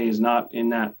Morro Bay is not in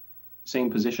that same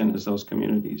position as those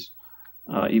communities,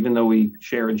 even though we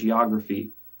share a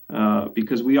geography,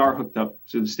 because we are hooked up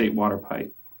to the state water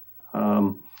pipe.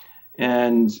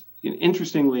 And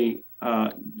interestingly,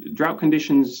 drought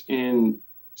conditions in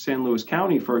San Luis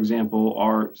County, for example,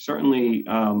 are certainly,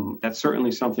 that's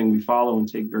certainly something we follow and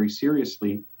take very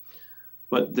seriously.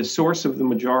 But the source of the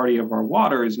majority of our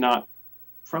water is not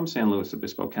from San Luis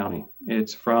Obispo County.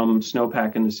 It's from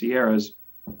snowpack in the Sierras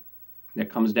that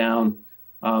comes down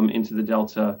into the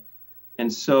Delta.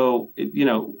 And so,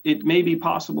 it may be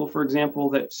possible, for example,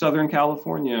 that Southern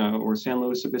California or San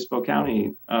Luis Obispo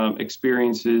County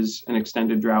experiences an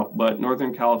extended drought, but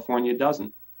Northern California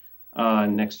doesn't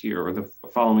next year or the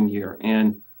following year.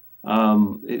 And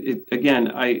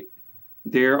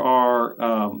there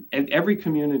are, every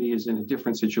community is in a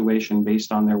different situation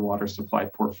based on their water supply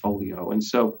portfolio. And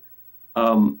so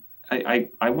I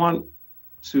want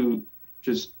to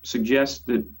just suggest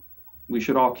that we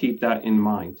should all keep that in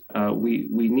mind.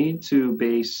 We need to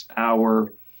base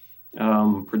our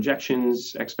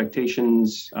projections,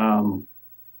 expectations,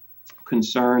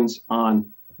 concerns on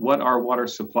what our water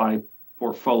supply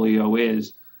portfolio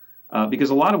is, because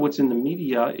a lot of what's in the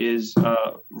media is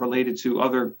related to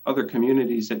other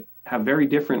communities that have very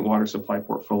different water supply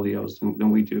portfolios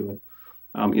than we do.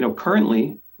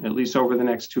 Currently, at least over the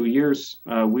next 2 years,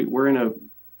 we're in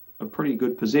a pretty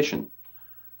good position.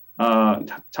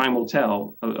 Time will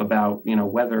tell about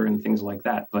weather and things like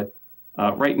that, but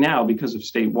right now, because of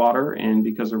state water and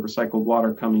because of recycled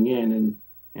water coming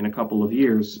in a couple of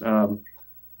years,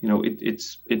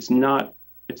 it's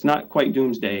not quite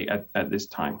doomsday at this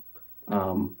time.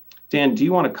 Dan, do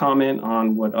you want to comment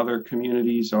on what other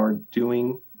communities are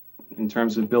doing in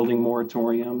terms of building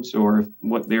moratoriums or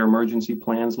what their emergency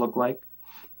plans look like?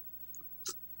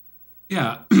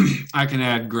 Yeah, I can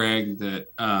add, Greg, that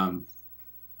I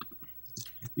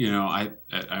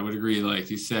would agree. Like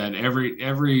you said,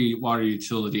 every water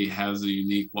utility has a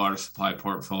unique water supply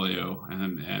portfolio,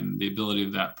 and the ability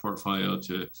of that portfolio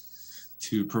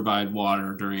to provide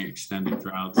water during extended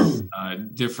droughts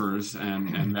differs,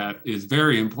 and that is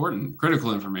very important,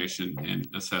 critical information in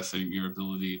assessing your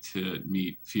ability to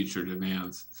meet future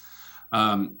demands.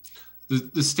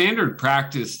 The standard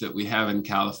practice that we have in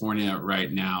California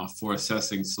right now for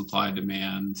assessing supply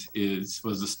demand is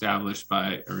established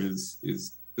by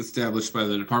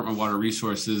the Department of Water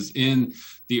Resources in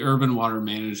the Urban Water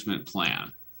Management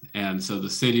Plan. And so the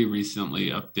city recently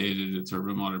updated its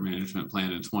urban water management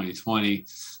plan in 2020,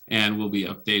 and we'll be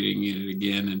updating it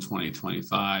again in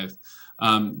 2025.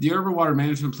 The urban water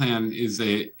management plan is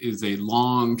a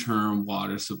long-term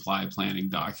water supply planning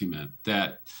document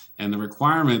and the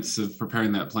requirements of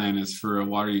preparing that plan is for a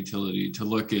water utility to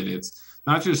look at its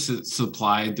not just its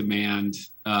supply demand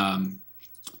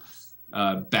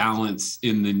balance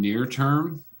in the near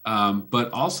term,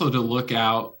 but also to look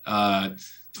out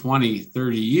 20,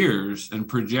 30 years and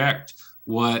project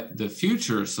what the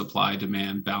future supply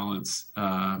demand balance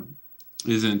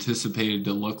is anticipated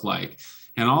to look like.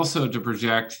 And also to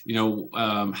project,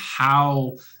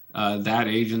 how that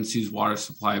agency's water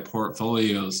supply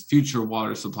portfolio's future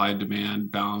water supply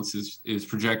demand balance is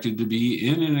projected to be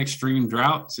in an extreme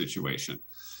drought situation.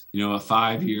 A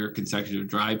 5-year consecutive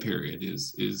dry period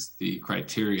is the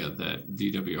criteria that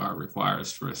DWR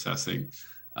requires for assessing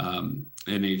an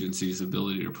agency's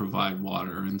ability to provide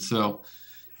water. And so,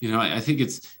 I think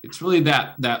it's really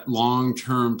that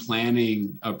long-term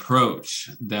planning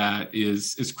approach that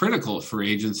is critical for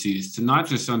agencies to not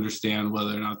just understand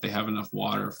whether or not they have enough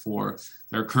water for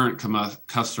their current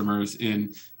customers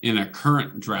in a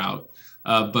current drought,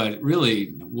 but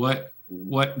really what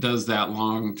does that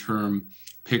long-term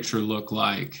picture look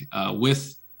like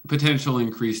with potential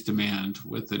increased demand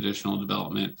with additional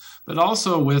development, but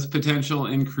also with potential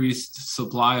increased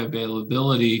supply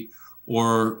availability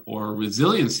or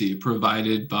resiliency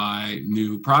provided by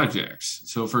new projects.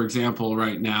 So for example,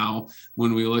 right now,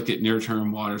 when we look at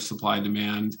near-term water supply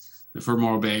demand for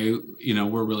Morro Bay,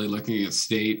 we're really looking at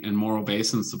state and Morro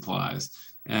Basin supplies.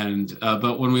 And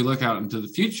but when we look out into the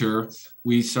future,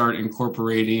 we start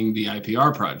incorporating the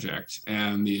IPR project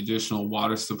and the additional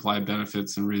water supply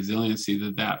benefits and resiliency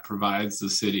that provides the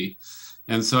city.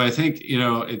 And so I think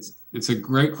it's a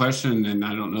great question, and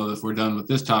I don't know if we're done with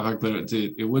this topic, but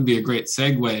it would be a great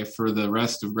segue for the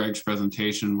rest of Greg's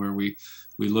presentation, where we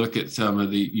look at some of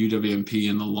the UWMP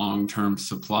and the long-term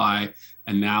supply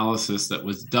analysis that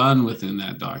was done within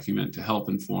that document to help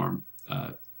inform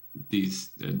these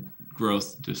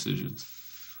growth decisions.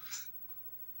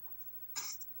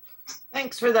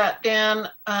 Thanks for that, Dan.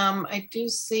 I do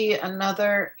see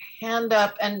another hand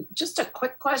up, and just a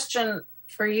quick question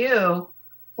for you.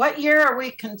 what year are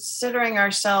we considering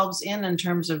ourselves in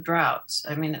terms of droughts?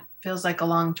 I mean, it feels like a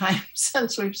long time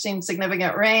since we've seen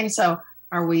significant rain. So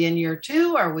are we in year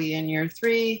 2? Are we in year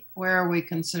 3? Where are we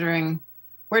considering,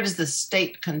 where does the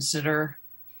state consider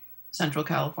Central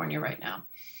California right now?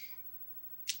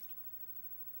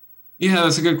 Yeah,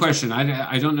 that's a good question.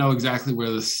 I don't know exactly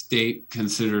where the state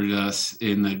considered us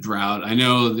in the drought. I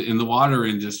know in the water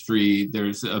industry,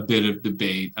 there's a bit of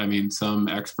debate. I mean, some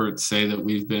experts say that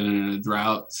we've been in a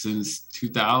drought since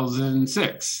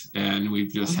 2006, and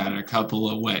we've just had a couple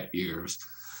of wet years.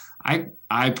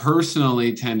 I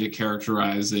personally tend to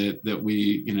characterize it that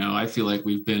I feel like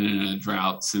we've been in a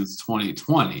drought since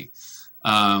 2020.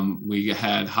 We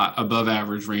had above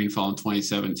average rainfall in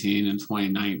 2017 and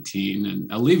 2019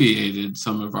 and alleviated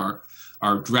some of our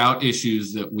drought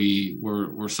issues that we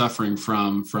were suffering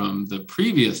from the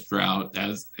previous drought,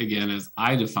 as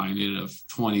I define it, of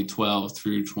 2012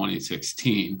 through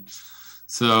 2016.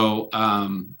 So,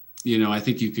 I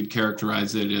think you could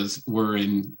characterize it as we're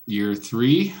in year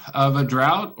 3 of a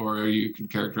drought, or you could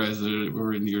characterize it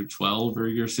we're in year 12 or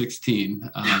year 16.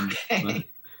 Okay.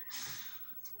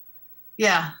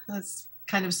 Yeah, that's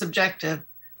kind of subjective.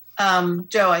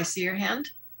 Joe, I see your hand.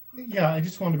 Yeah, I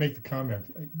just wanted to make the comment.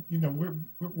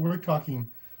 We're talking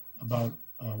about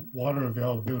water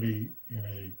availability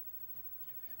in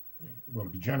to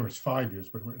be generous, 5 years,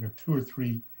 but we're in a 2 or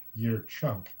 3 year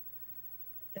chunk.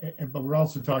 But we're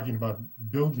also talking about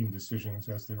building decisions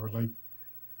as they relate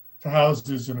to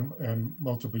houses and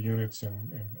multiple units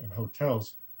and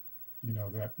hotels,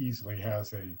 that easily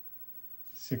has a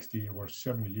 60 or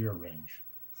 70 year range.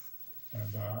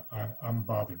 And I'm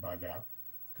bothered by that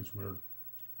because we're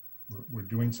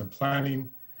doing some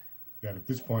planning that at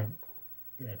this point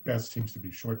at best seems to be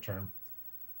short term,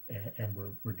 and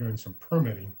we're doing some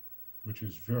permitting, which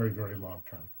is very, very long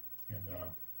term. And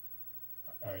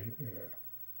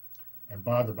I'm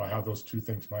bothered by how those two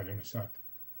things might intersect.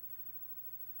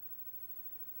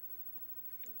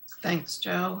 Thanks,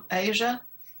 Joe. Asia?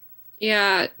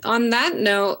 Yeah, on that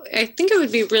note, I think it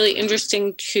would be really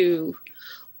interesting to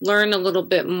learn a little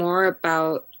bit more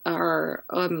about our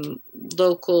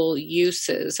local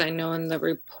uses. I know in the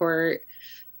report,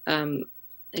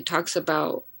 it talks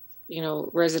about,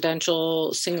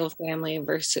 residential single family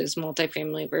versus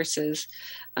multifamily versus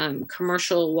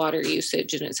commercial water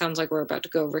usage. And it sounds like we're about to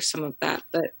go over some of that,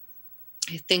 but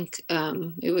I think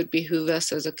it would behoove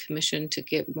us as a commission to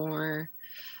get more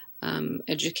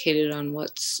educated on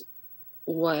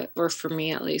or for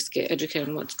me at least, get educated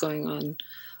on what's going on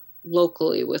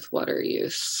locally with water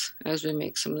use as we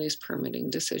make some of these permitting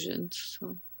decisions.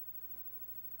 So,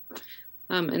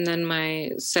 and then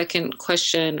my second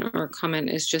question or comment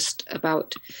is just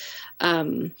about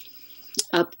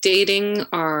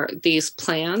updating these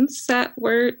plans that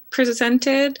were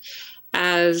presented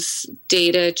as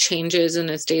data changes and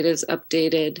as data is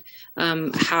updated.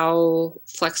 How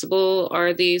flexible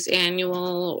are these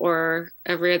annual or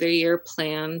every other year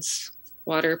plans,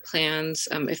 water plans?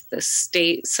 If the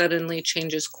state suddenly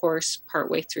changes course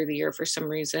partway through the year for some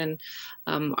reason,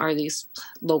 are these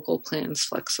local plans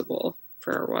flexible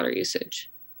for our water usage?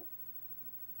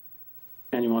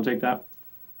 And you want to take that?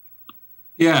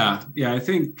 Yeah, I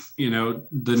think,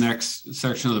 the next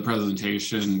section of the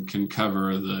presentation can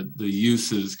cover the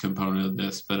uses component of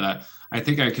this, but I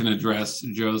think I can address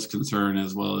Joe's concern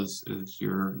as well as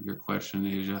your question,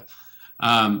 Asia.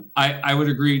 I would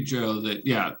agree, Joe,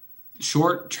 that,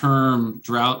 short-term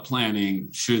drought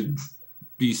planning should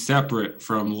be separate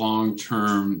from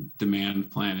long-term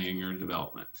demand planning or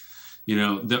development.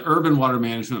 The Urban Water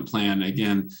Management Plan,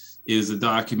 again, is a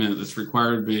document that's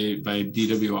required by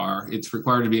DWR. It's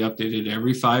required to be updated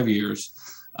every 5 years.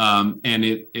 And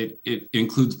it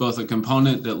includes both a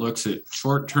component that looks at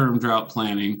short-term drought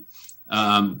planning,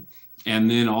 and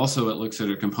then also it looks at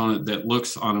a component that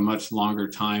looks on a much longer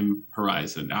time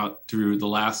horizon out through the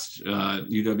last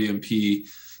UWMP,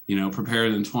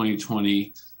 prepared in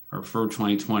 2020 or for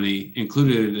 2020,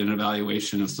 included an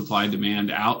evaluation of supply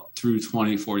demand out through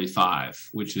 2045,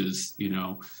 which is,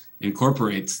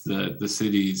 incorporates the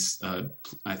city's,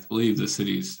 I believe the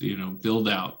city's, build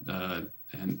out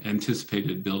and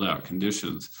anticipated build out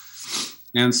conditions.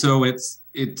 And so it's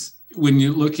when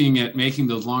you're looking at making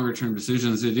those longer term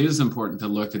decisions, it is important to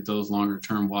look at those longer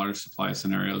term water supply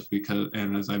scenarios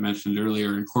and as I mentioned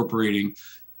earlier, incorporating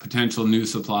potential new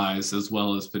supplies as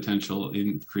well as potential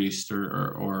increased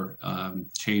or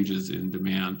changes in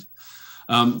demand.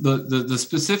 The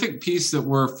specific piece that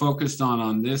we're focused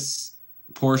on this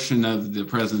portion of the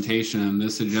presentation and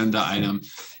this agenda item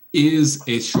is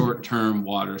a short-term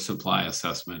water supply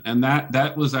assessment. And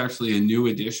that was actually a new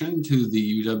addition to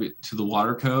the to the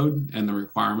water code and the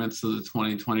requirements of the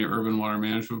 2020 Urban Water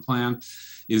Management Plan,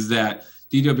 is that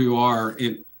DWR,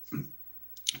 it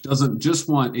doesn't just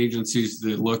want agencies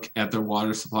to look at their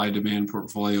water supply demand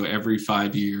portfolio every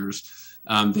 5 years.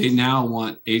 They now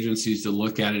want agencies to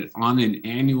look at it on an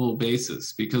annual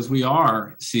basis, because we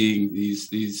are seeing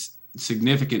these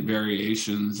significant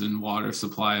variations in water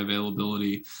supply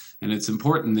availability. And it's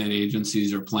important that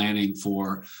agencies are planning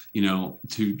for,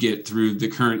 to get through the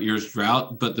current year's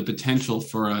drought, but the potential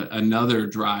for another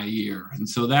dry year. And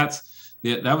so that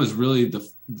was really the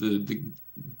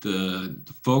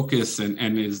focus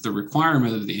and is the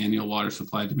requirement of the annual water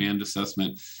supply demand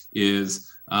assessment, is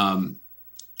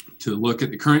to look at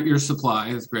the current year's supply,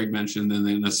 as Greg mentioned, and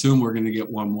then assume we're going to get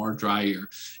one more dry year.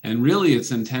 And really,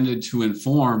 it's intended to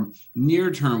inform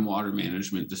near-term water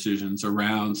management decisions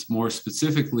around, more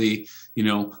specifically,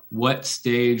 what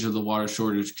stage of the water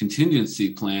shortage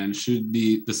contingency plan should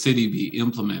the city be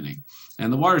implementing.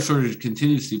 And the water shortage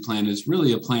contingency plan is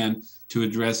really a plan to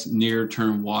address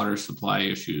near-term water supply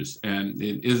issues, and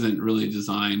it isn't really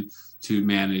designed to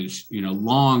manage,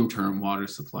 long-term water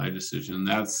supply decision.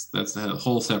 That's a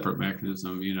whole separate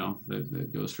mechanism,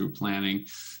 that goes through planning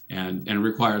and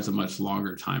requires a much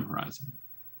longer time horizon.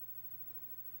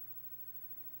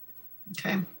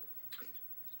 Okay.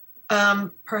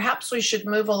 Perhaps we should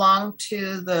move along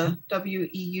to the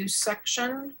WEU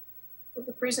section of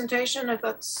the presentation, if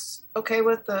that's okay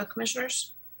with the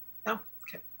commissioners. No?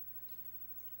 Okay.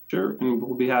 Sure, and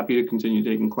we'll be happy to continue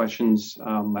taking questions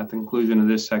at the conclusion of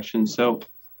this section. So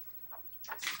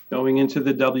going into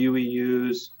the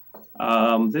WEUs,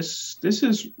 this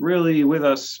is really with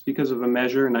us because of a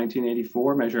measure in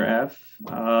 1984, Measure F,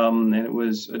 and it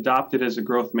was adopted as a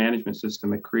growth management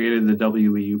system. It created the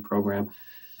WEU program.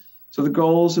 So the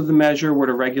goals of the measure were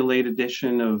to regulate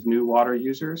addition of new water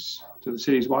users to the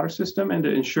city's water system and to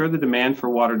ensure the demand for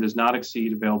water does not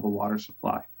exceed available water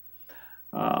supply.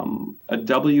 A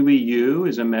WEU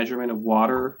is a measurement of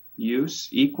water use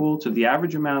equal to the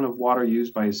average amount of water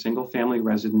used by a single family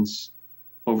residence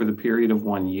over the period of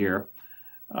 1 year,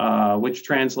 which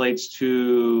translates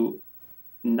to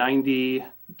 90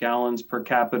 gallons per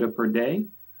capita per day,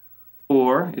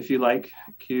 or if you like,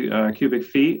 cubic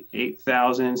feet,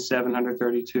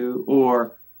 8,732,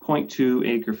 or 0.2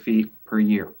 acre feet per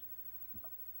year.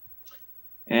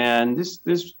 And this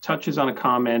touches on a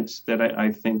comment that I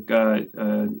think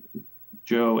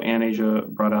Joe and Asia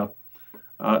brought up.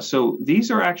 So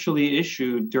these are actually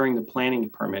issued during the planning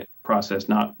permit process,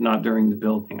 not during the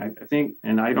building. I think,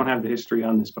 and I don't have the history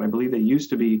on this, but I believe they used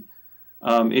to be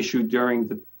issued during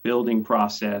the building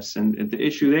process. And the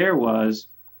issue there was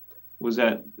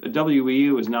that a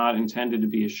WEU is not intended to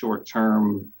be a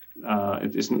short-term.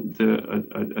 It isn't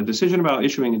a decision about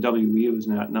issuing a WEU is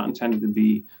not intended to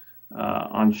be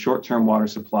on short-term water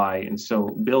supply. And so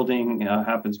building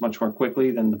happens much more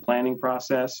quickly than the planning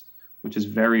process, which is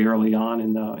very early on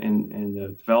in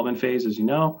the development phase, as you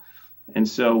know. And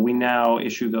so we now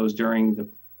issue those during the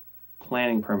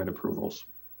planning permit approvals.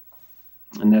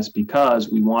 And that's because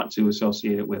we want to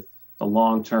associate it with the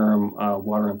long-term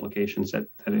water implications that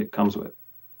it comes with.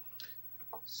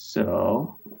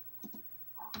 So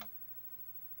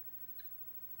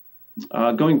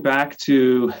going back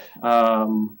to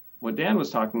what Dan was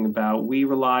talking about, we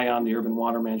rely on the Urban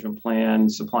Water Management Plan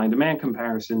supply and demand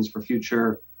comparisons for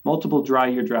future multiple dry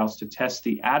year droughts to test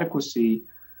the adequacy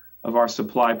of our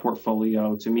supply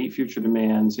portfolio to meet future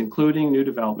demands, including new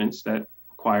developments that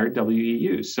require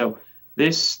WEUs. So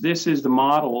this is the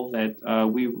model that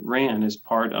we ran as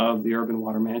part of the Urban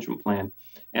Water Management Plan.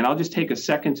 And I'll just take a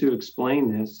second to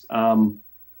explain this.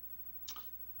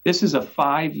 This is a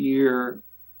 5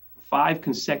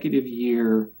 consecutive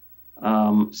year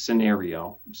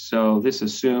scenario. So this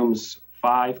assumes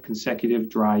 5 consecutive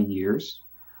dry years.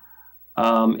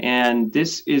 And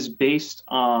this is based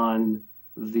on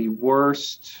the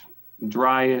worst,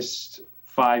 driest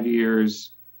 5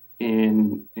 years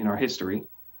in our history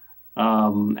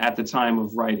at the time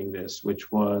of writing this,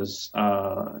 which was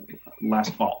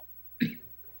last fall.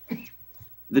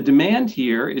 The demand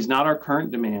here is not our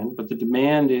current demand, but the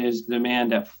demand is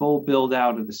demand at full build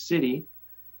out of the city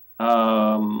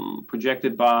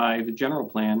projected by the general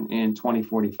plan in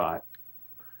 2045.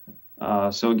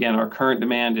 So again, our current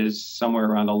demand is somewhere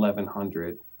around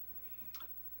 1,100.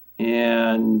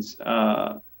 And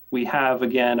we have,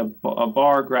 again, a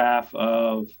bar graph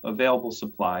of available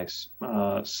supplies.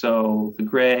 So the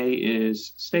gray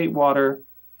is state water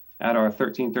at our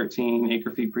 1313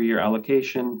 acre feet per year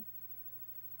allocation.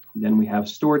 Then we have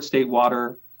stored state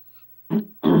water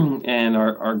and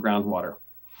our groundwater.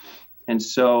 And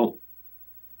so,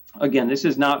 again, this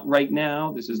is not right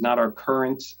now. This is not our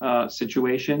current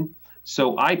situation.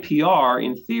 So IPR,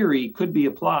 in theory, could be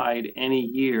applied any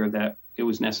year that it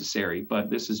was necessary, but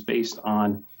this is based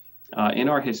on, in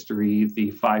our history,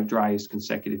 the 5 driest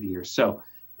consecutive years. So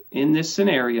in this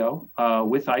scenario,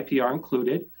 with IPR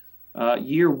included,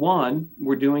 year 1,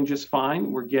 we're doing just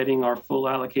fine. We're getting our full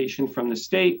allocation from the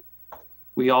state.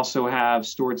 We also have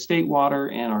stored state water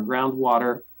and our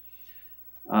groundwater.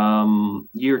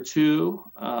 Year 2,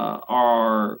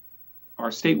 our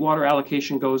state water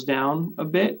allocation goes down a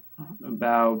bit,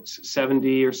 about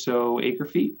 70 or so acre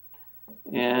feet.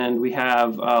 And we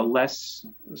have less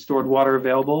stored water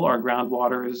available. Our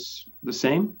groundwater is the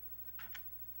same.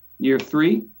 Year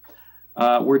 3,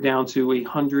 we're down to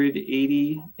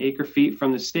 180 acre feet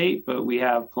from the state, but we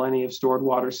have plenty of stored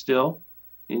water still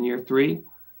in year 3.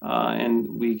 And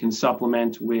we can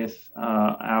supplement with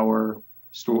our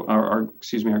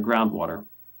groundwater.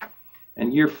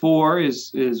 And year 4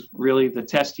 is really the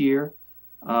test year.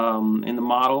 In the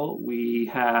model, we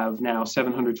have now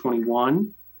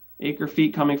 721 acre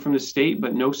feet coming from the state,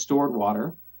 but no stored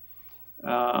water.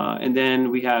 And then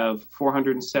we have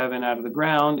 407 out of the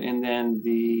ground, and then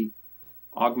the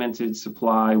augmented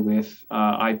supply with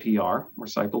IPR,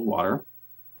 recycled water.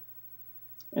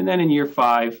 And then in year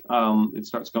 5, it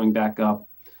starts going back up.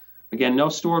 Again, no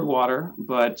stored water,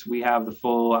 but we have the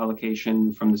full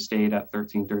allocation from the state at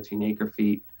 13 acre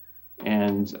feet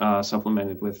and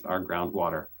supplemented with our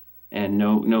groundwater, and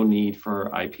no need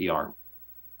for IPR.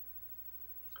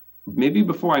 Maybe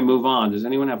before I move on, does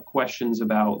anyone have questions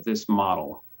about this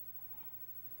model?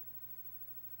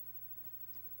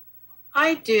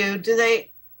 I do.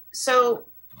 So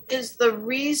is the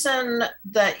reason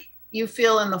that you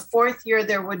feel in the 4th year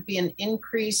there would be an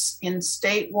increase in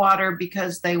state water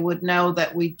because they would know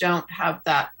that we don't have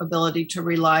that ability to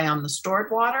rely on the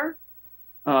stored water?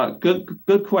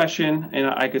 Good question, and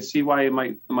I could see why it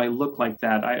might look like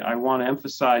that. I want to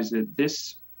emphasize that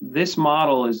this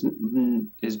model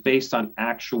is based on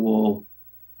actual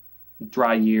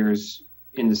dry years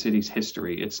in the city's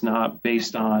history. It's not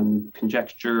based on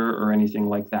conjecture or anything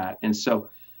like that. And so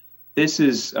this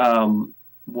is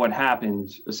what happened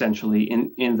essentially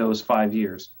in those 5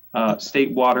 years.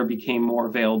 State water became more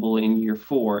available in year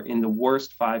 4 in the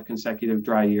worst 5 consecutive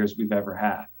dry years we've ever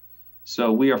had.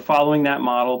 So we are following that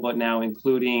model, but now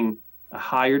including a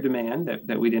higher demand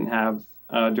that we didn't have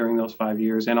during those 5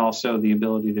 years, and also the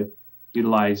ability to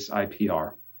utilize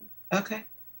IPR. Okay.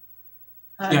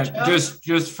 Yeah,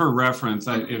 just for reference,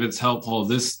 if it's helpful,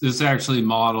 this actually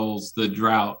models the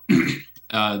drought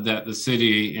that the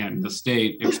city and the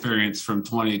state experienced from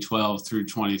 2012 through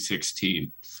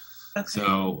 2016. Okay.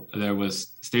 So there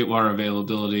was state water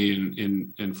availability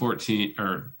in 14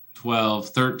 or 12,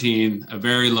 13, a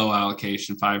very low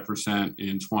allocation, 5%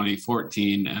 in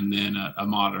 2014, and then a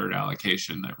moderate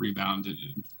allocation that rebounded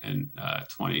in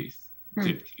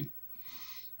 2015.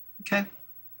 Okay.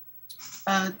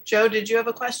 Joe, did you have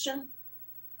a question?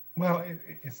 Well,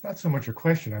 it's not so much a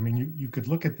question. I mean, you could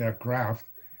look at that graph,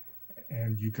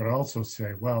 and you could also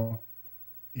say, well,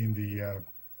 in the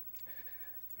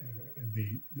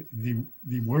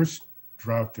worst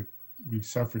drought that we've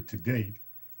suffered to date,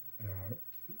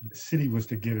 the city was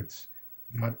to get its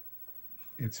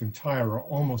entire or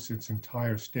almost its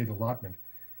entire state allotment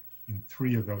in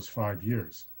 3 of those 5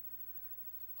 years.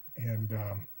 And,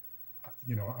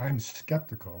 I'm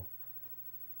skeptical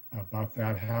about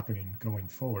that happening going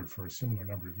forward for a similar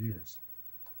number of years.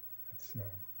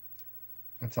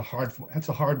 That's a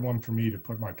hard one for me to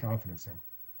put my confidence in.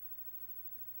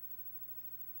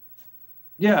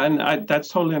 Yeah, and that's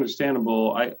totally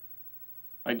understandable.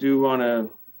 I do want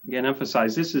to again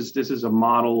emphasize this is a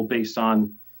model based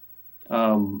on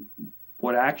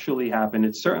what actually happened.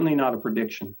 It's certainly not a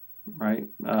prediction, right?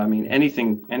 I mean,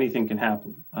 anything can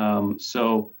happen.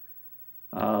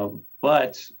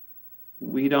 But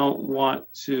we don't want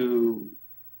to.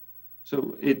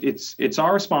 So it's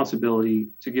our responsibility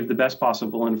to give the best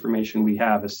possible information we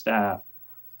have as staff,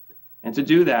 and to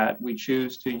do that, we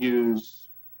choose to use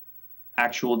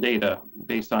actual data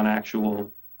based on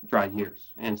actual dry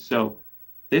years. And so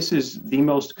this is the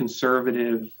most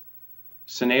conservative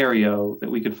scenario that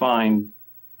we could find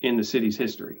in the city's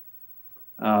history.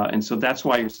 And so that's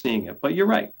why you're seeing it. But you're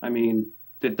right. I mean,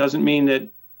 that doesn't mean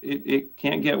that it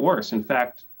can't get worse. In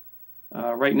fact,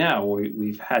 right now,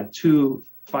 we've had 2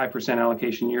 5%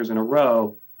 allocation years in a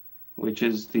row, which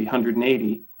is the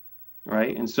 180,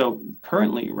 right? And so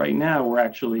currently, right now, we're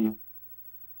actually,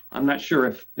 I'm not sure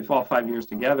if all 5 years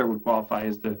together would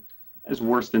qualify as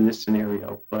worse than this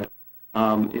scenario, but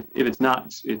If it's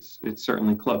not, it's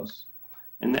certainly close.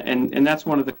 And that's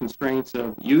one of the constraints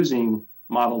of using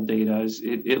model data is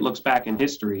it looks back in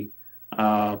history,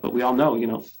 but we all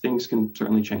know, things can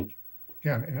certainly change.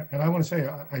 Yeah, and I want to say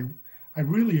I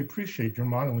really appreciate your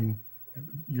modeling.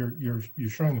 You're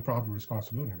showing the proper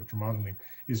responsibility that your modeling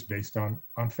is based on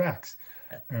facts.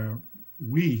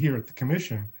 We here at the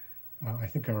commission, I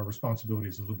think our responsibility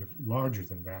is a little bit larger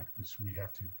than that, because we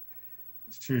have to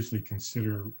seriously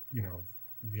consider,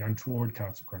 the untoward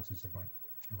consequences that might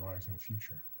arise in the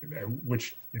future,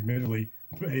 which admittedly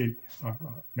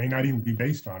may not even be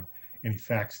based on any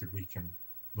facts that we can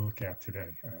look at today.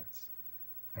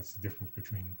 That's the difference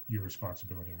between your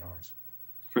responsibility and ours.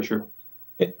 For sure.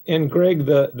 And Greg,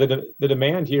 the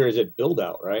demand here is at build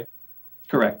out, right?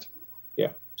 Correct.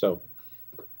 Yeah. So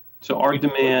our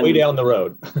demand way down the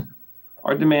road.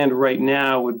 Our demand right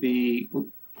now would be,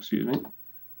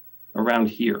 around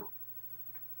here.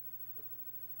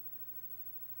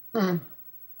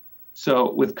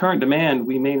 So with current demand,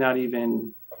 we may not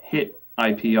even hit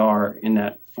IPR in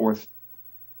that fourth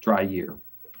dry year.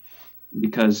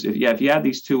 Because if you add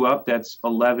these two up, that's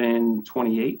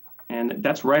 1128, and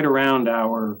that's right around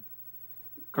our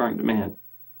current demand,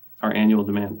 our annual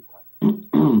demand.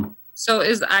 So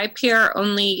is IPR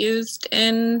only used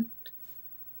in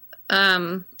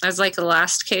as like a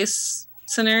last case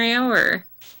scenario, or?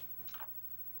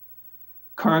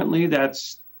 Currently,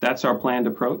 that's our planned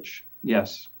approach.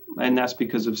 Yes, and that's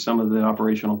because of some of the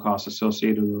operational costs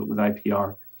associated with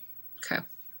IPR. Okay.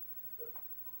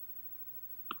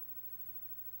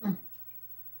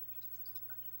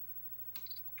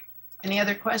 Any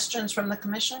other questions from the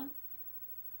commission?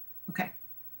 Okay.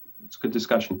 It's a good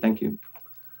discussion. Thank you.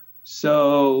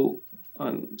 So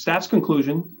staff's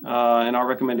conclusion and our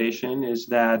recommendation is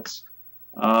that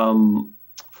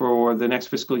for the next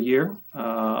fiscal year,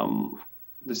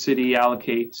 the city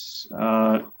allocates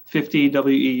 50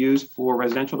 WEUs for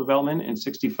residential development and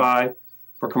 65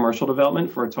 for commercial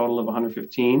development for a total of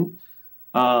 115.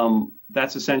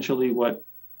 That's essentially what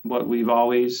we've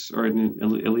always, or at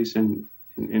least in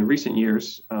recent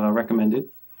years, recommended.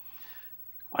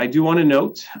 I do want to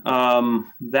note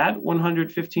that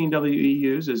 115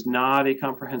 WEUs is not a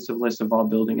comprehensive list of all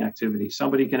building activity.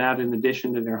 Somebody can add an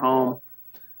addition to their home.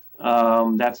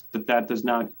 That does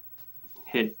not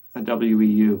hit a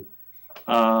WEU.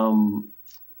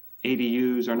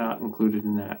 ADUs are not included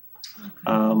in that.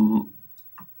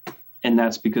 And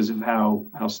that's because of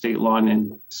how state law,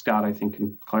 and Scott, I think,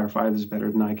 can clarify this better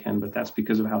than I can, but that's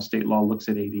because of how state law looks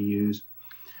at ADUs.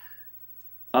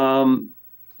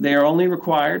 They are only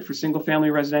required for single-family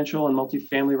residential and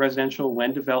multifamily residential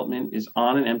when development is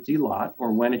on an empty lot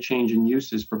or when a change in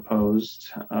use is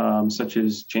proposed, such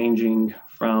as changing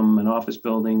from an office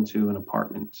building to an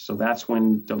apartment. So that's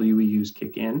when WEUs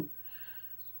kick in.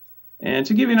 And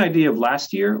to give you an idea of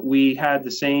last year, we had the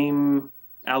same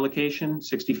allocation,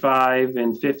 65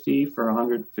 and 50 for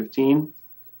 115.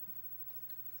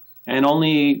 And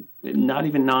only, not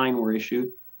even 9 were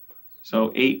issued.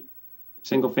 So 8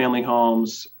 single-family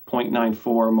homes,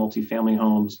 0.94 multifamily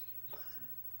homes,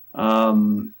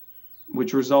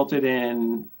 which resulted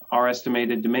in our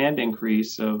estimated demand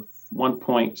increase of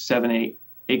 1.78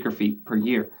 acre feet per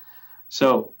year.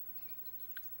 So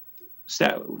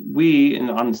we,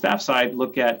 on the staff side,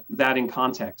 look at that in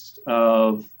context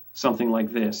of something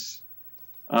like this.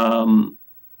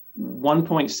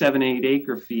 1.78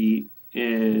 acre feet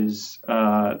is,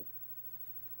 I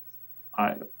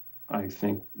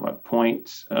think, what,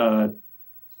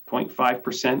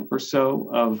 0.5% or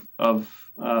so of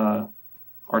our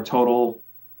total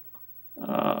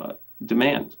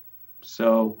demand.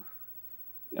 So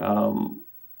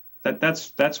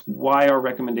that's why our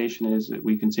recommendation is that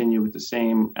we continue with the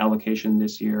same allocation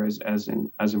this year as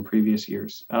in previous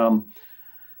years.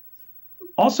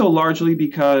 Also, largely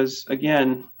because,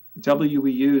 again,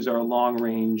 WEUs are a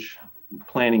long-range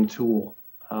planning tool.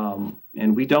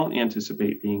 And we don't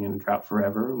anticipate being in a drought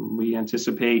forever. We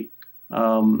anticipate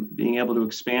being able to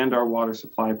expand our water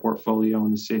supply portfolio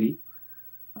in the city.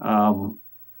 And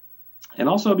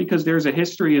also because there's a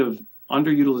history of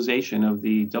underutilization of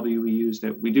the WEUs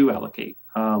that we do allocate.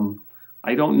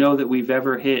 I don't know that we've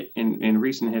ever hit in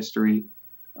recent history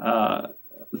the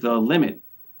limit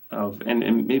of,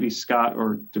 and maybe Scott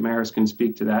or Damaris can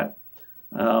speak to that.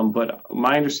 But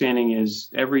my understanding is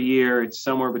every year it's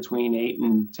somewhere between 8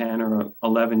 and 10 or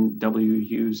 11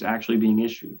 WEUs actually being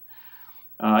issued.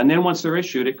 And then once they're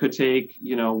issued, it could take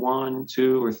 1,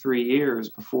 2, or 3 years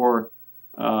before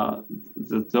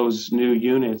those new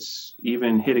units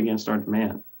even hit against our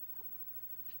demand.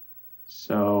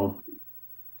 So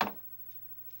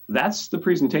that's the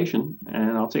presentation,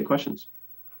 and I'll take questions.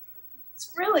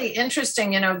 It's really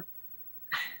interesting,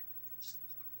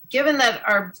 given that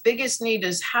our biggest need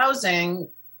is housing,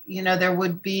 there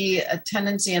would be a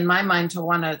tendency in my mind to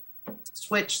want to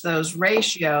switch those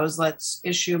ratios. Let's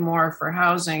issue more for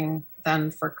housing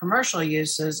than for commercial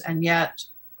uses. And yet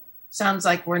sounds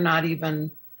like we're not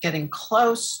even getting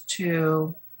close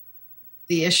to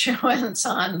the issuance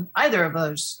on either of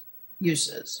those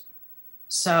uses.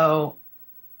 So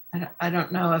I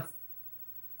don't know if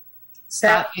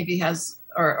Scott maybe has,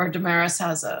 or Damaris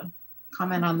has a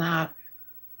comment on that.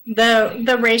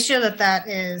 The ratio that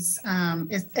is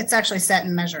it's actually set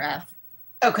in Measure F.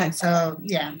 Okay. So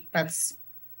yeah, that's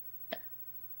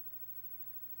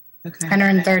okay.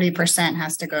 130%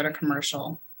 has to go to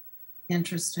commercial.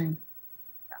 Interesting.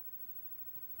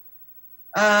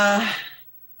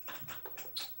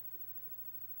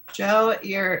 Joe,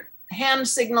 your hand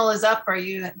signal is up. Do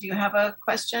you have a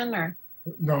question or?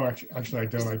 No, actually I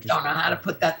don't. I just don't know how to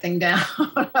put that thing down.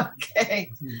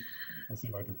 Okay. I'll see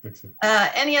if I can fix it.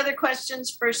 Any other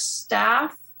questions for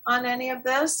staff on any of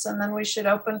this? And then we should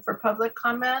open for public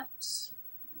comments.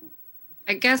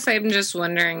 I guess I'm just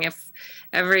wondering if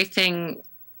everything,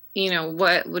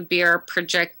 what would be our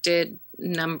projected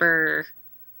number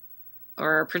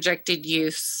or our projected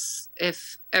use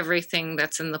if everything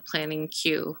that's in the planning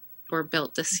queue were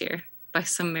built this year by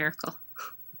some miracle?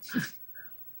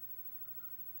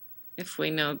 If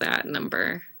we know that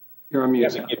number. You're on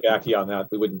mute. We have to get back to you on that.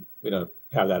 We don't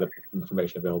have that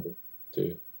information available to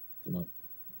you.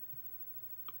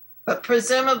 But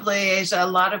presumably, a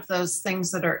lot of those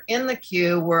things that are in the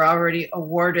queue were already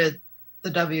awarded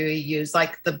the WEUs,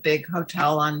 like the big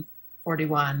hotel on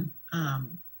 41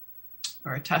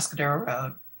 or Atascadero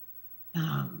Road,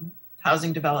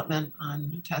 housing development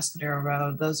on Atascadero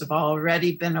Road. Those have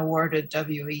already been awarded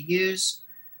WEUs,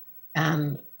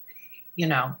 and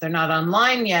they're not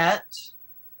online yet,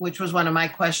 which was one of my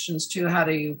questions too. How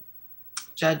do you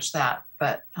judge that?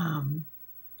 But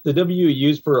the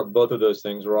WEUs for both of those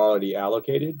things were already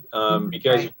allocated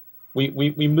because right.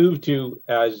 we moved to,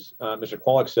 as Mr.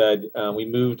 Kwolek said, we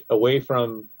moved away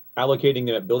from allocating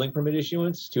them at building permit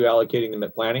issuance to allocating them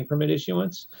at planning permit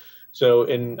issuance. So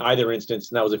in either instance,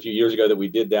 and that was a few years ago that we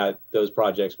did that, those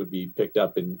projects would be picked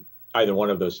up in either one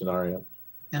of those scenarios.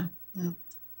 Yeah.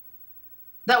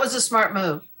 That was a smart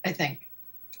move, I think.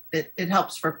 It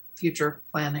helps for future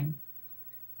planning.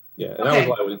 Yeah, and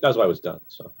okay. That's why it was done.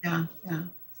 So yeah.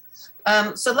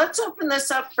 So let's open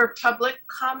this up for public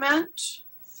comment.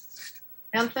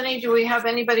 Anthony, do we have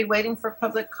anybody waiting for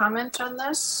public comment on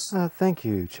this? Thank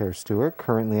you, Chair Stewart.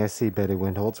 Currently, I see Betty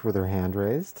Windholtz with her hand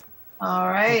raised. All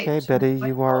right. Okay, Betty,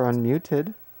 you are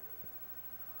unmuted.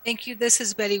 Thank you. This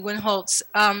is Betty Windholtz.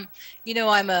 I'm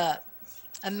a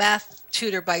math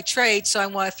tutor by trade, so I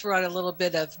want to throw out a little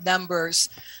bit of numbers.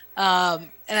 And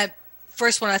I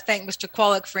first want to thank Mr.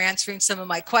 Kwolek for answering some of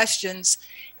my questions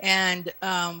and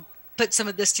put some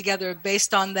of this together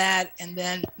based on that, and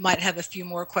then might have a few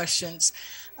more questions.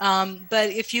 But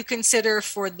if you consider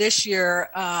for this year,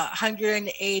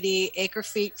 180 acre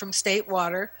feet from state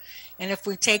water, and if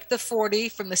we take the 40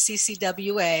 from the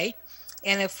CCWA,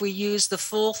 and if we use the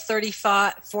full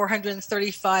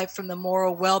 435 from the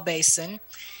Morrow Well Basin,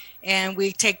 and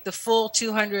we take the full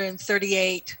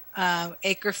 238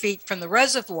 acre feet from the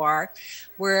reservoir,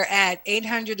 we're at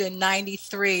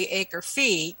 893 acre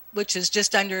feet, which is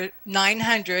just under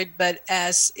 900. But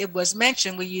as it was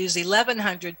mentioned, we use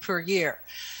 1,100 per year.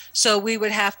 So we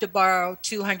would have to borrow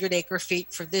 200 acre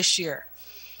feet for this year.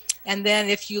 And then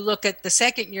if you look at the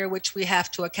second year, which we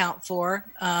have to account for,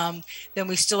 then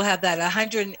we still have that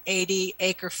 180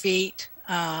 acre feet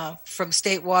from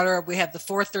state water. We have the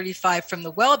 435 from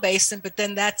the well basin, but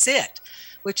then that's it,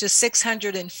 which is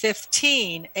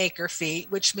 615 acre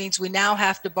feet, which means we now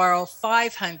have to borrow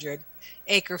 500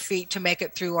 acre feet to make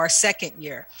it through our second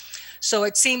year. So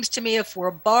it seems to me if we're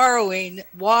borrowing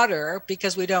water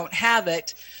because we don't have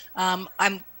it,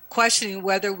 I'm questioning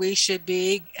whether we should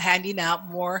be handing out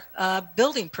more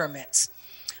building permits.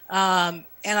 And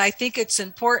I think it's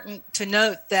important to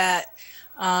note that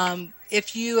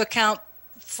if you account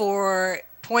for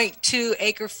 0.2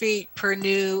 acre feet per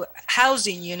new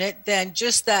housing unit, then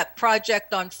just that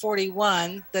project on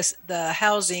 41, the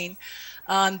housing,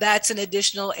 that's an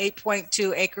additional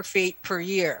 8.2 acre feet per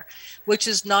year, which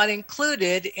is not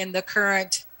included in the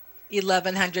current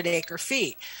 1,100 acre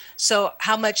feet. So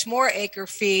how much more acre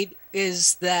feet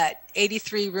is that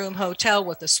 83 room hotel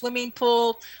with a swimming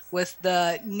pool, with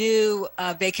the new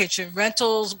vacation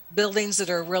rentals buildings that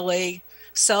are really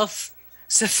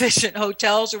sufficient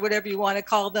hotels or whatever you want to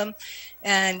call them.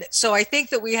 And so I think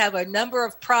that we have a number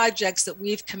of projects that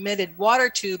we've committed water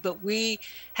to, but we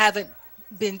haven't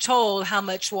been told how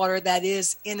much water that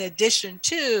is in addition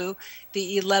to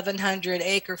the 1,100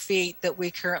 acre feet that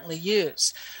we currently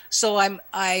use. So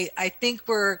I think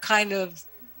we're kind of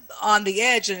on the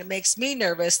edge, and it makes me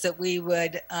nervous that we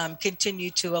would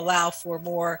continue to allow for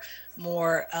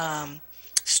more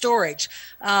storage.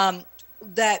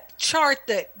 That chart,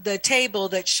 that the table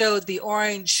that showed the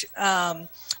orange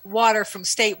water from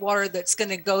state water that's going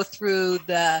to go through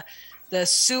the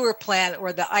sewer plant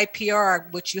or the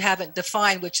IPR, which you haven't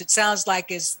defined, which it sounds like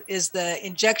is the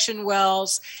injection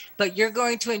wells, but you're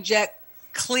going to inject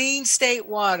clean state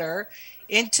water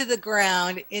into the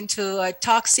ground, into a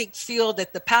toxic field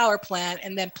at the power plant,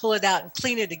 and then pull it out and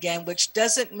clean it again, which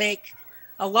doesn't make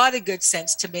a lot of good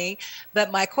sense to me.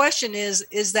 But my question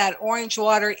is that orange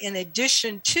water in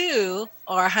addition to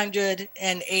our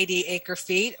 180 acre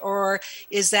feet, or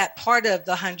is that part of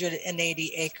the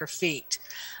 180 acre feet?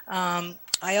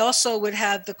 I also would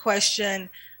have the question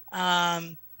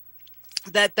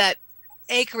that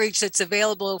acreage that's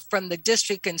available from the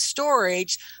district and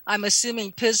storage, I'm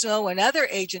assuming Pismo and other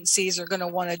agencies are going to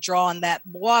want to draw on that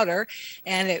water.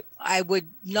 And I would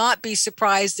not be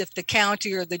surprised if the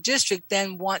county or the district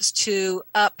then wants to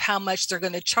up how much they're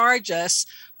going to charge us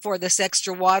for this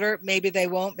extra water. Maybe they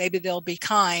won't, maybe they'll be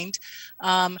kind.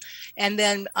 And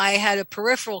then I had a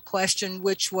peripheral question,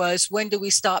 which was, when do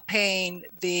we stop paying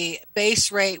the base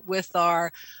rate with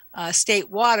our state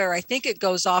water? I think it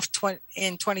goes off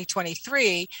in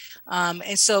 2023.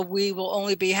 And so we will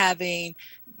only be having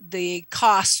the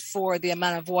cost for the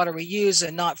amount of water we use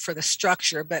and not for the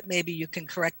structure, but maybe you can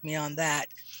correct me on that.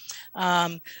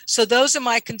 So those are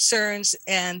my concerns,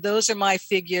 and those are my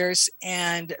figures,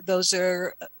 and those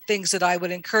are things that I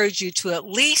would encourage you to at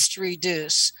least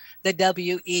reduce the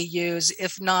WEUs,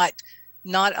 if not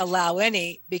allow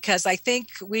any, because I think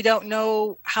we don't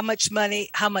know how much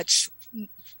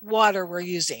water we're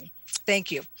using.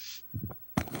 Thank you.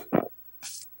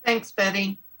 Thanks,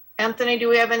 Betty. Anthony, do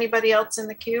we have anybody else in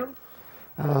the queue?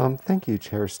 Thank you,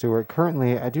 Chair Stewart.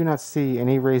 Currently, I do not see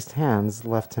any raised hands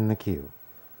left in the queue.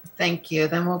 Thank you.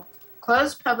 Then we'll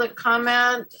close public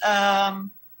comment.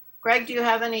 Greg, do you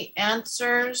have any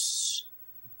answers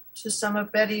to some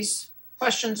of Betty's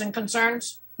questions and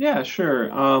concerns? Yeah, sure.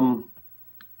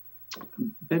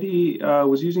 Betty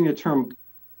was using the term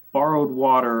borrowed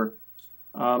water.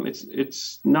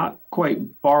 It's not quite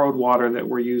borrowed water that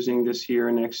we're using this year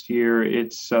and next year.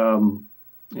 It's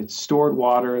stored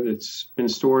water that's been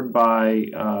stored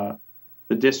by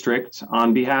the district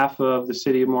on behalf of the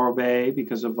city of Morro Bay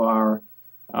because of our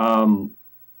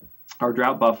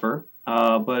drought buffer,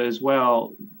 but as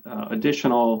well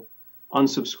additional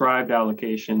unsubscribed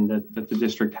allocation that the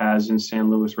district has in San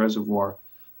Luis Reservoir,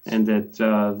 and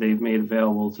that they've made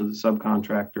available to the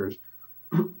subcontractors.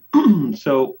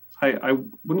 So I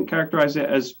wouldn't characterize it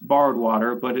as borrowed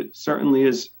water, but it certainly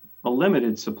is a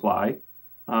limited supply.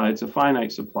 It's a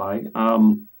finite supply.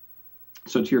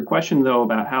 So to your question, though,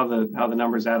 about how the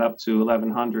numbers add up to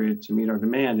 1,100 to meet our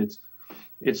demand,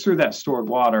 it's through that stored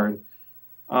water.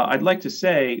 I'd like to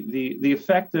say the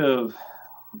effect of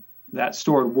that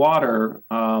stored water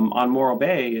on Morro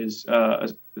Bay is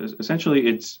essentially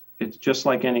it's just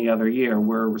like any other year.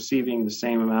 We're receiving the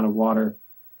same amount of water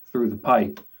through the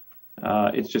pipe.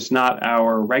 It's just not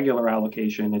our regular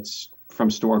allocation. It's from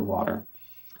stored water.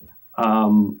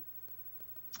 In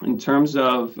terms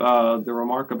of the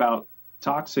remark about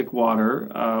toxic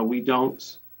water, we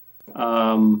don't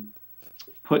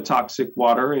put toxic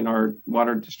water in our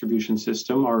water distribution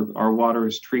system. Our water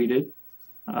is treated.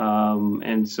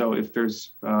 And so if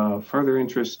there's further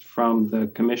interest from the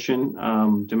commission,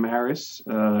 Damaris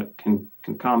can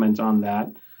comment on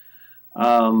that.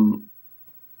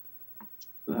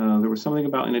 There was something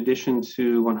about in addition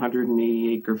to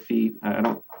 180 acre feet. I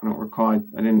don't recall. I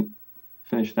didn't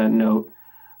finish that note.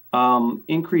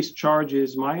 Increased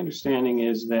charges. My understanding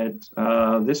is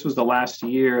that this was the last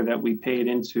year that we paid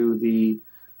into the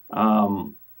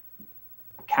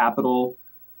capital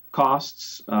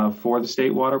costs for the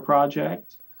State Water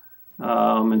Project.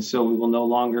 And so we will no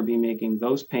longer be making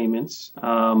those payments.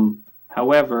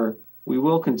 However, we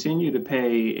will continue to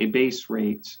pay a base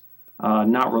rate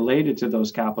not related to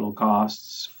those capital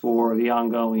costs for the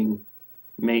ongoing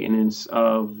maintenance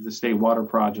of the State Water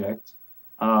Project,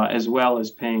 as well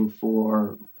as paying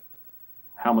for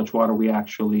how much water we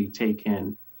actually take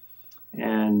in.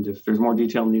 And if there's more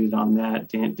detail needed on that,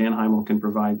 Dan Heimel can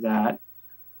provide that.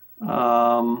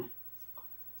 And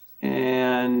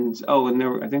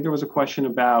I think there was a question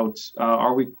about,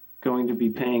 are we going to be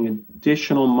paying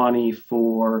additional money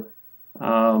for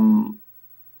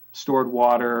stored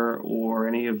water or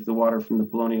any of the water from the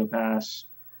Polonio Pass?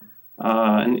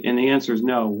 And the answer is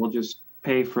no. We'll just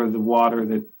pay for the water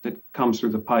that comes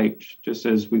through the pipe, just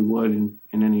as we would in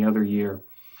any other year.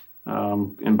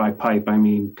 And by pipe, I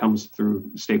mean comes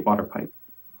through state water pipe.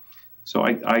 So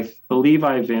I believe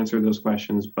I've answered those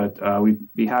questions, but we'd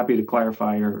be happy to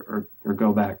clarify or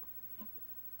go back.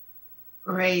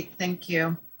 Great, thank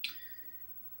you.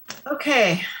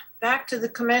 Okay, back to the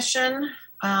commission.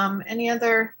 Any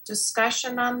other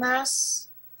discussion on this?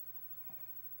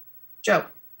 Joe.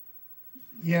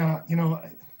 Yeah, you know,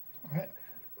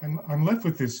 I'm left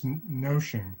with this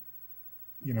notion,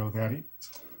 you know, that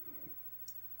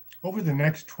over the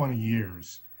next 20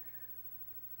 years,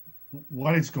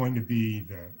 what is going to be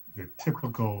the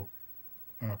typical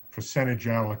percentage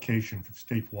allocation for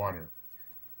state water?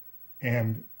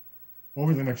 And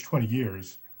over the next 20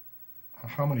 years,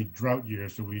 how many drought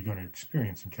years are we going to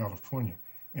experience in California?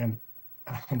 And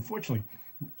unfortunately,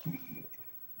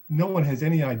 no one has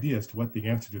any idea as to what the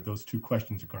answer to those two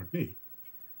questions are going to be.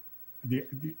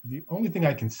 The only thing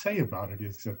I can say about it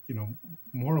is that, you know,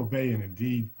 Morro Bay and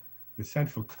indeed the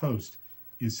Central Coast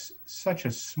is such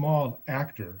a small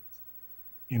actor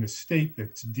in a state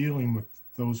that's dealing with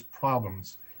those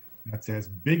problems, that's as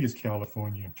big as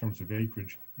California in terms of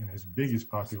acreage and as big as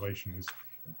population as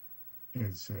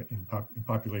in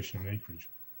population and acreage.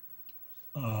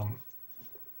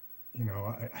 You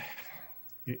know,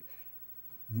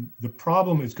 the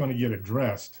problem is going to get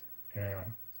addressed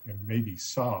and maybe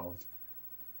solved,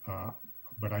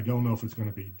 but I don't know if it's going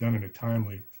to be done in a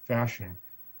timely fashion.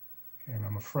 And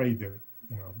I'm afraid that,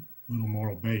 you know, Little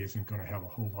Morro Bay isn't going to have a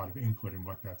whole lot of input in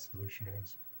what that solution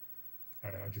is.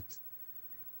 I just,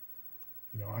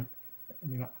 you know, I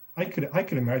mean, I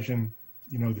could imagine,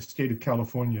 you know, the state of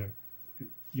California,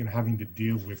 you know, having to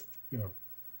deal with, you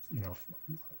know,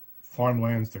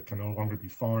 farmlands that can no longer be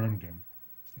farmed and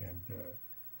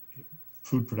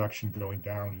food production going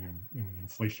down and the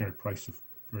inflationary price of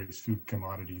various food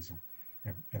commodities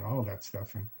and all of that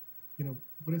stuff. And, you know,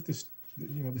 what if this,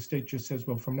 you know, the state just says,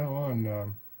 well, from now on,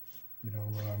 you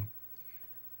know,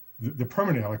 the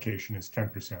permanent allocation is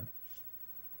 10%.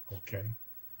 Okay.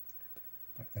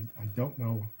 I don't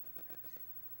know.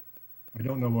 I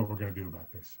don't know what we're going to do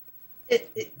about this.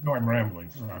 No, I'm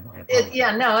rambling.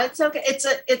 Yeah, no, it's okay.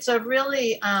 It's a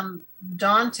really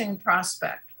daunting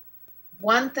prospect.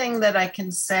 One thing that I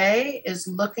can say is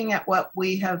looking at what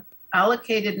we have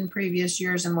allocated in previous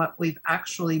years and what we've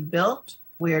actually built,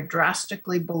 we are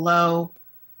drastically below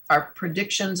our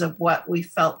predictions of what we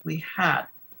felt we had.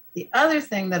 The other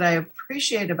thing that I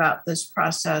appreciate about this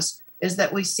process is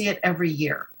that we see it every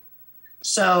year.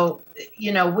 So,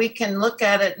 you know, we can look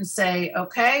at it and say,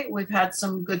 okay, we've had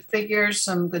some good figures,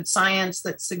 some good science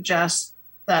that suggests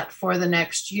that for the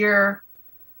next year,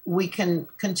 we can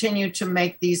continue to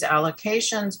make these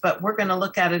allocations, but we're going to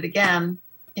look at it again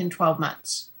in 12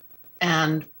 months.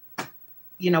 And,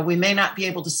 you know, we may not be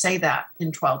able to say that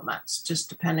in 12 months, just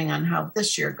depending on how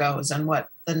this year goes and what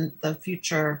the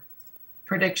future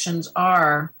predictions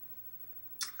are.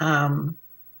 The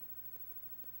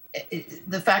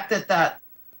fact that that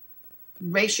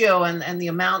ratio and the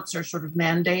amounts are sort of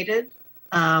mandated,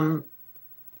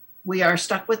 we are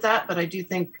stuck with that. But I do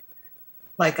think,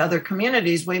 like other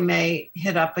communities, we may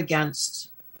hit up against,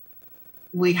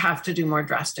 we have to do more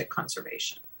drastic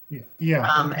conservation.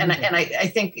 Yeah. And I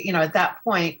think, you know, at that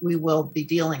point, we will be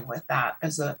dealing with that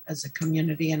as a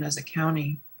community and as a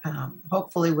county,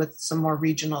 hopefully with some more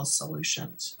regional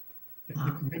solutions.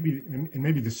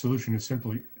 Maybe the solution is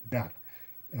simply that.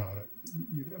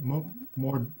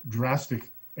 More drastic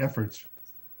efforts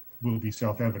will be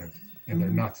self-evident, and they're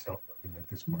not self-evident at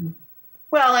this point.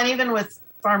 Well, and even with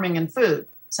farming and food,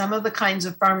 some of the kinds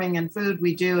of farming and food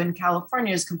we do in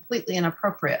California is completely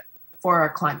inappropriate for our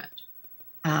climate.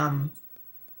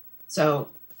 So,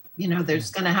 you know,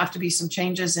 there's going to have to be some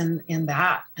changes in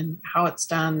that and how it's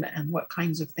done and what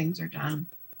kinds of things are done.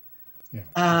 Yeah,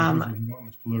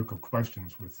 enormous political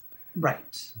questions with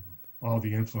right. All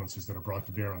the influences that are brought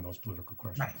to bear on those political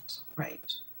questions. Right.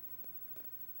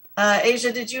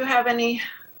 Asia, did you have any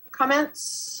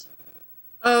comments?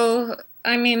 Oh,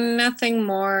 I mean, nothing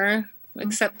more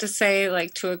except to say,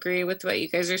 like, to agree with what you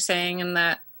guys are saying, and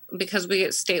that because we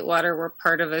get state water, we're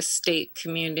part of a state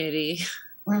community.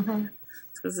 Mm-hmm.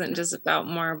 This isn't just about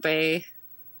Morro Bay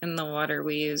and the water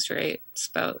we use, right? It's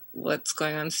about what's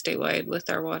going on statewide with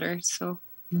our water. So.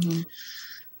 Mm-hmm.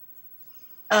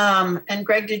 And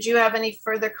Greg, did you have any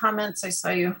further comments? I saw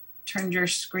you turned your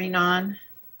screen on.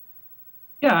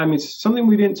 Yeah, I mean, something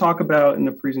we didn't talk about in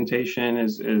the presentation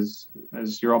is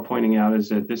as you're all pointing out, is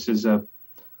that this is a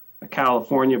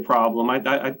California problem.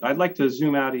 I'd like to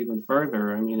zoom out even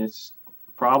further. I mean, it's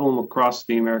a problem across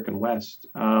the American West.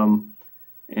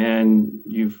 And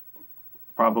you've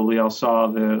probably all saw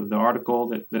the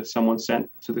article that someone sent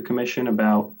to the commission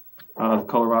about the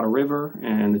Colorado River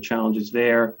and the challenges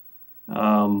there. You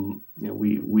know,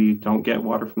 we don't get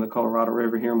water from the Colorado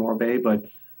River here in Morro Bay, but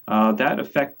that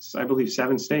affects, I believe,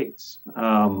 7 states.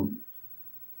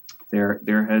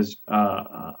 There has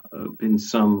been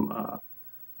some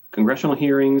congressional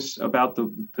hearings about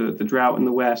the drought in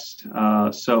the West.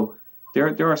 So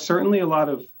there are certainly a lot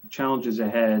of challenges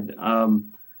ahead.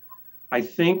 I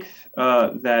think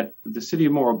that the city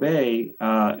of Morro Bay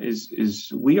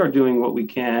we are doing what we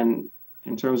can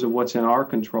in terms of what's in our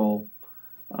control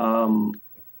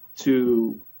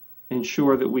to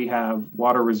ensure that we have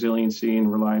water resiliency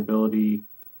and reliability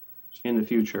in the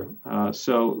future.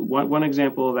 So one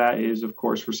example of that is, of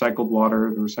course, recycled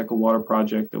water, the recycled water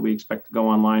project that we expect to go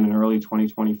online in early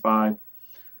 2025.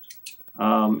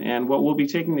 And what we'll be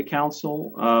taking to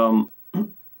council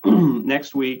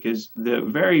next week is the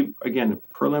very, again,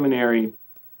 preliminary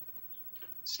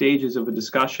stages of a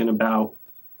discussion about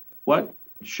what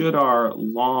should our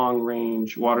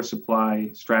long-range water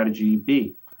supply strategy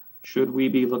be? Should we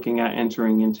be looking at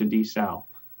entering into desal?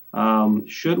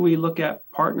 Should we look at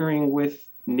partnering with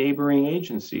neighboring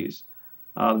agencies?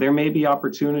 There may be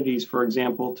opportunities, for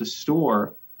example, to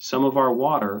store some of our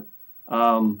water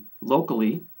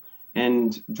locally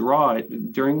and draw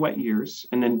it during wet years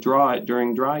and then draw it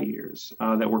during dry years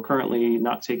that we're currently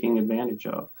not taking advantage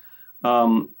of.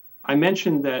 I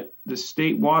mentioned that the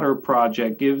state water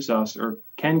project gives us, or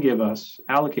can give us,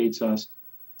 allocates us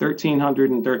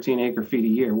 1,313 acre feet a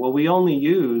year. Well, we only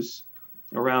use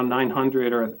around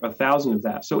 900 or 1,000 of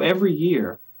that. So every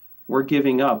year we're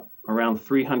giving up around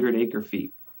 300 acre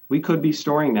feet. We could be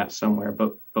storing that somewhere,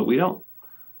 but we don't.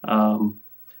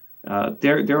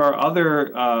 There are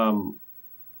other,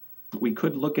 we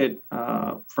could look at,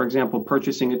 for example,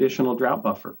 purchasing additional drought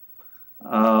buffer.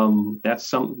 That's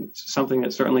something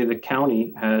that certainly the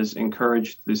county has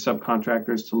encouraged the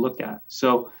subcontractors to look at.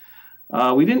 So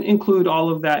we didn't include all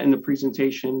of that in the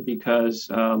presentation because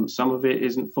some of it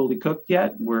isn't fully cooked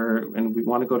yet. And we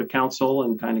want to go to council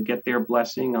and kind of get their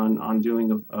blessing on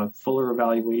doing a fuller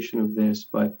evaluation of this.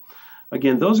 But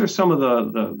again, those are some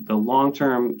of the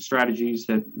long-term strategies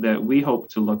that we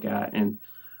hope to look at. And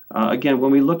again,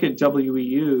 when we look at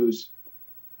WEUs,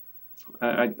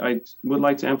 I would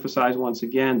like to emphasize once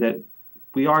again that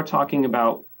we are talking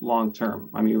about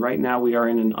long-term. I mean, right now we are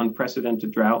in an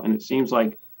unprecedented drought, and it seems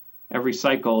like every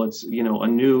cycle it's, you know, a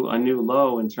new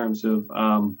low in terms of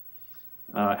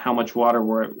how much water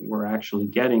we're actually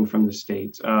getting from the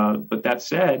state. But that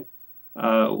said,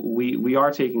 we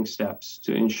are taking steps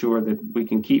to ensure that we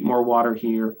can keep more water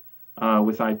here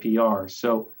with IPR.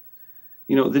 So,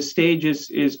 you know, the stage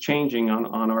is changing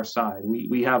on our side.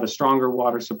 We have a stronger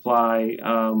water supply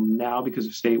now because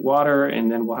of state water, and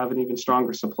then we'll have an even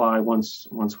stronger supply once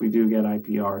we do get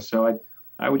IPR. So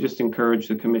I would just encourage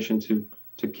the commission to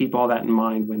keep all that in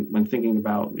mind when thinking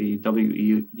about the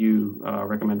WEU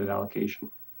recommended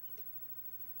allocation.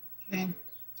 Okay.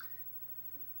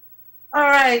 All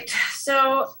right.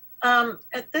 So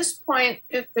at this point,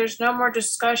 if there's no more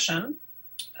discussion,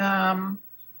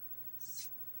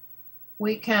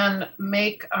 we can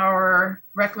make our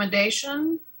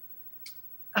recommendation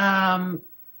to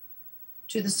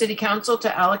the City Council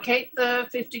to allocate the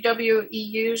 50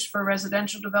 WEUs for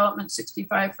residential development,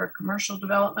 65 for commercial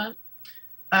development,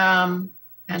 and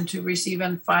to receive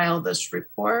and file this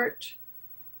report.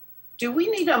 Do we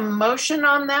need a motion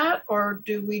on that, or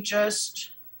do we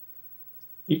just?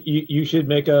 You should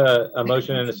make a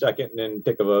motion in a second and then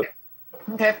take a vote.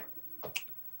 Okay.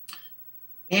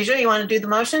 Asia, you want to do the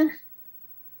motion?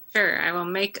 Sure, I will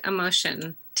make a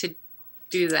motion to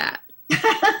do that.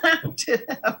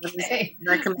 Okay.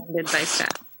 Recommended by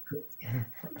staff.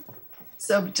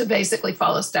 So to basically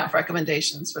follow staff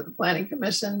recommendations for the Planning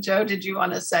Commission. Joe, did you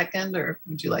want a second, or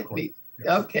would you like me?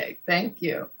 Yes. Okay, thank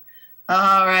you.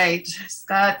 All right,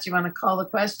 Scott, do you want to call the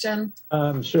question?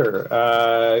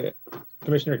 Sure.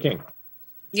 Commissioner King.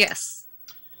 Yes.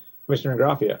 Commissioner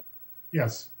Graffia.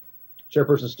 Yes.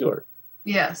 Chairperson Stewart.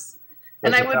 Yes.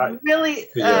 And I would really,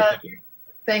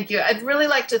 thank you. I'd really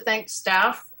like to thank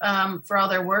staff for all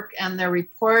their work and their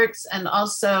reports, and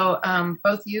also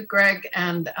both you, Greg,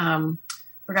 and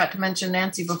forgot to mention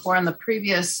Nancy before on the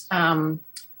previous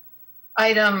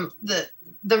item,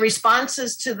 the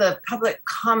responses to the public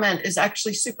comment is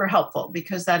actually super helpful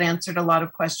because that answered a lot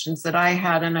of questions that I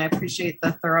had, and I appreciate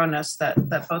the thoroughness that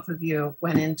both of you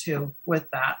went into with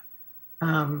that.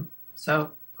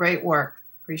 So great work.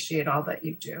 Appreciate all that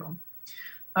you do.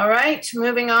 All right,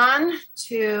 moving on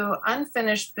to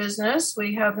unfinished business.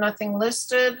 We have nothing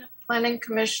listed. Planning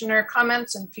Commissioner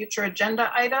comments and future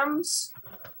agenda items.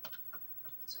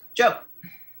 Joe.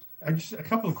 Just a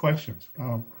couple of questions.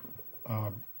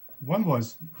 One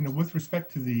was, with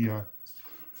respect to the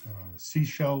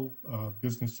seashell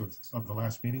business of the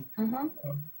last meeting,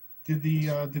 did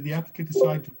the applicant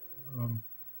decide to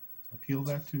appeal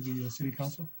that to the city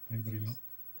council? Anybody know?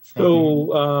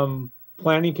 So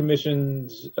Planning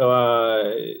Commission's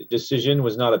decision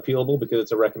was not appealable because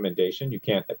it's a recommendation. You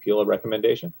can't appeal a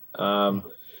recommendation.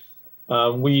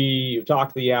 We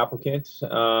talked to the applicant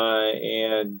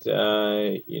and,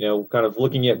 kind of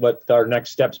looking at what our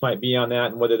next steps might be on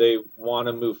that and whether they want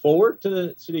to move forward to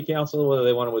the city council, whether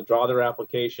they want to withdraw their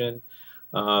application.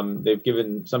 They've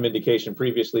given some indication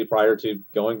previously prior to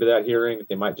going to that hearing that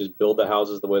they might just build the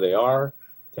houses the way they are,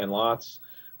 10 lots.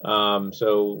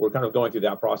 So we're kind of going through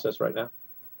that process right now.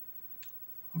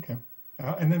 Okay.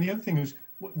 And then the other thing is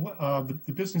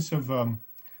the business of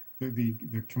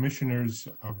the commissioner's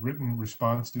written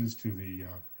responses to the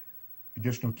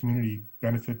additional community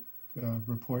benefit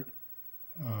report.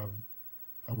 Are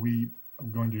we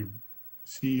going to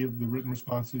see the written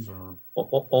responses, or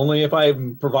only if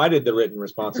I've provided the written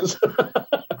responses?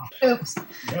 Oops.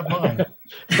 Yeah, mine.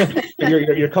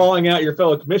 You're calling out your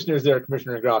fellow commissioners there,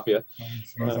 Commissioner Graffia.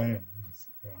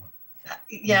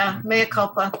 Yeah, mea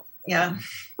culpa. Yeah.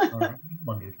 I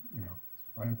wondered,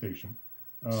 I'm patient.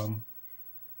 And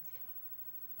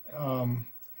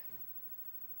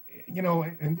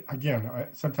again,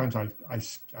 sometimes I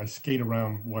skate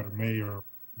around what may or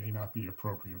may not be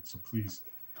appropriate. So please,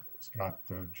 Scott,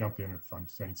 jump in if I'm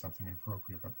saying something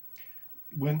inappropriate. But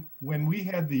when we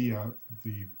had the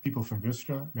people from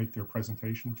Vistra make their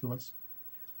presentation to us,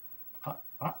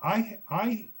 I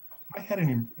had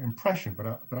an impression,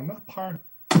 but I'm not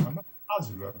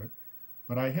positive of it.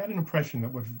 But I had an impression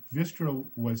that what Vistra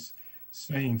was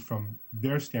saying from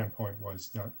their standpoint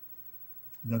was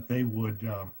that they would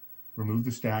remove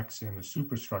the stacks and the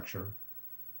superstructure,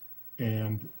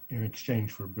 and in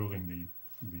exchange for building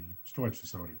the storage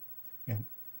facility, and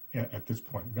at this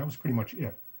point, that was pretty much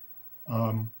it.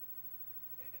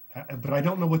 But I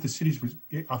don't know what the city's.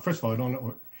 First of all, I don't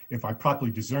know if I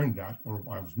properly discerned that or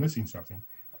I was missing something,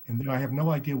 and then I have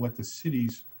no idea what the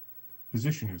city's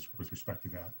position is with respect to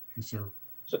that. Is there?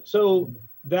 So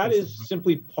that is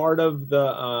simply part of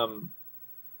the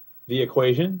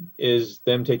equation, is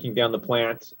them taking down the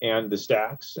plant and the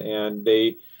stacks, and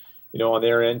they, on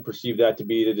their end, perceive that to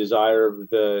be the desire of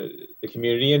the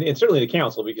community and certainly the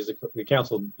council, because the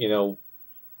council,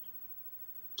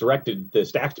 directed the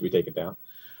stacks to be taken down.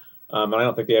 And I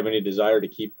don't think they have any desire to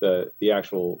keep the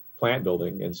actual plant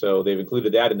building, and so they've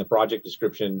included that in the project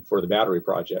description for the battery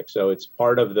project. So it's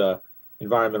part of the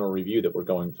environmental review that we're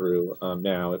going through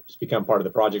now. It's become part of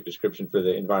the project description for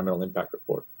the environmental impact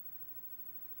report.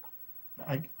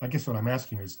 I guess what I'm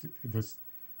asking is,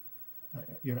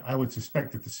 I would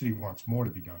suspect that the city wants more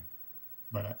to be done,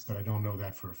 but I don't know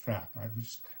that for a fact.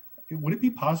 Would it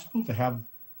be possible to have,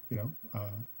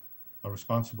 a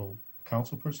responsible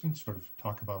council person sort of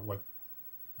talk about what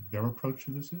their approach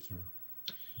to this is, or?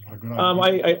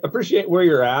 I appreciate where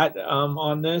you're at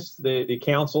on this. The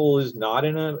council is not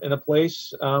in a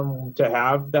place to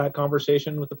have that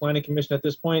conversation with the Planning Commission at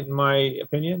this point, in my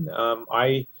opinion.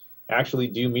 I actually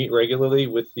do meet regularly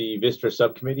with the Vistra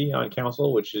subcommittee on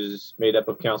council, which is made up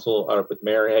of with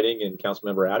Mayor Heading and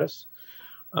Councilmember Addis.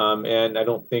 And I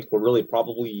don't think we're really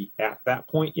probably at that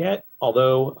point yet,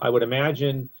 although I would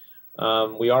imagine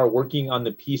we are working on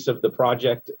the piece of the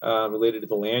project related to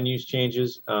the land use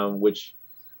changes, which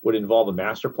would involve a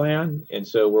master plan. And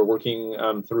so we're working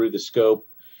through the scope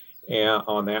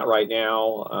on that right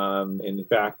now. And in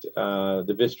fact,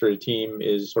 the Vistra team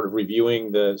is sort of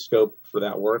reviewing the scope for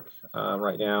that work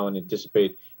right now, and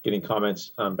anticipate getting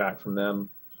comments back from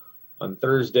them on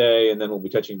Thursday. And then we'll be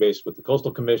touching base with the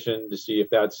Coastal Commission to see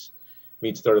if that's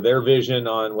meets sort of their vision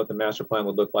on what the master plan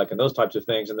would look like and those types of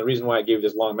things. And the reason why I gave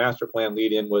this long master plan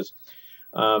lead in was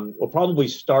we'll probably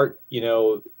start,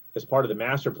 as part of the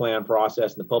master plan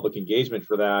process and the public engagement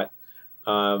for that,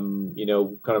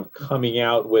 kind of coming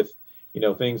out with,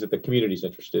 things that the community's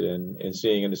interested in and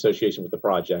seeing in association with the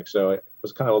project. So it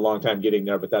was kind of a long time getting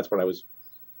there, but that's what I was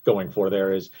going for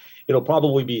there. Is it'll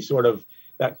probably be sort of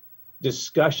that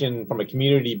discussion from a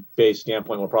community-based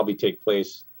standpoint will probably take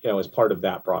place as part of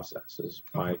that process is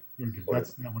my.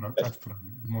 That's what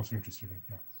I'm most interested in.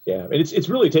 Yeah. Yeah, and it's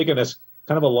really taken us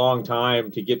kind of a long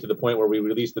time to get to the point where we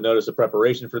released the notice of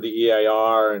preparation for the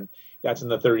EIR, and that's in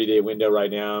the 30-day window right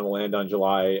now, and we'll end on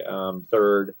July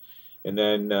 3rd. And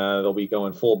then they'll be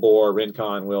going full bore.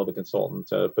 Rincon will, the consultant,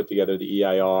 to put together the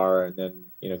EIR, and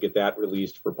then get that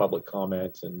released for public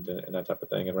comment and that type of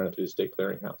thing, and run it through the state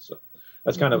clearinghouse. So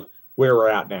that's kind of where we're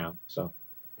at now. So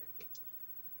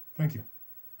thank you.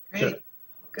 Great, Sure.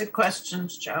 Good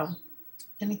questions, Joe.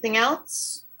 Anything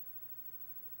else?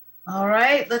 All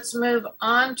right, let's move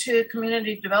on to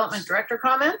Community Development Director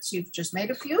comments. You've just made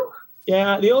a few.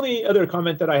 Yeah, the only other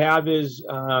comment that I have is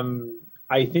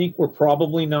I think we're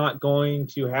probably not going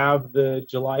to have the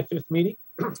July 5th meeting.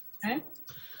 Okay.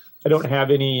 I don't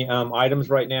have any items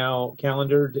right now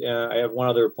calendared. I have one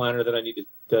other planner that I need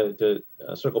to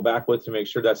circle back with to make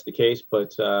sure that's the case.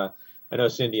 But I know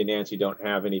Cindy and Nancy don't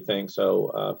have anything.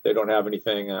 So if they don't have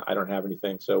anything, I don't have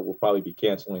anything. So we'll probably be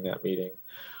canceling that meeting.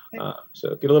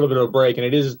 So get a little bit of a break, and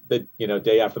it is the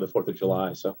day after the 4th of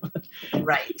July. So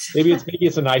right, maybe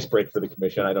it's a nice break for the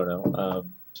commission. I don't know.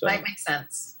 So might make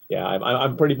sense. Yeah,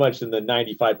 I'm pretty much in the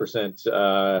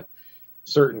 95%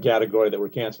 certain category that we're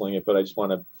canceling it, but I just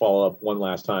want to follow up one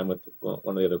last time with one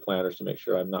of the other planners to make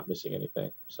sure I'm not missing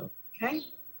anything. So okay,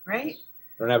 great.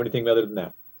 I don't have anything other than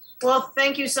that. Well,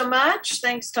 thank you so much.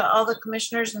 Thanks to all the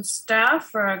commissioners and staff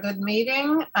for a good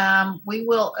meeting. We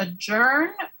will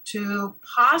adjourn to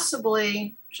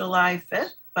possibly July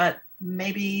 5th, but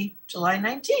maybe July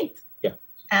 19th. Yeah.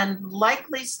 And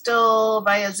likely still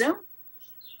via Zoom.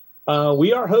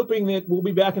 We are hoping that we'll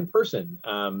be back in person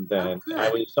then. Oh, I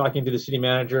was talking to the city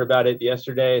manager about it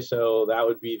yesterday, so that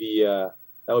would be the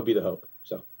hope.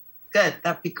 So good.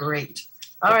 That'd be great.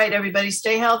 All right, everybody,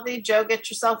 stay healthy. Joe, get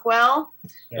yourself well.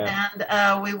 Yeah.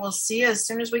 And we will see you as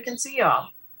soon as we can see y'all.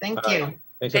 Thank you.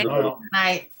 Thanks, everybody.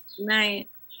 Night. Night.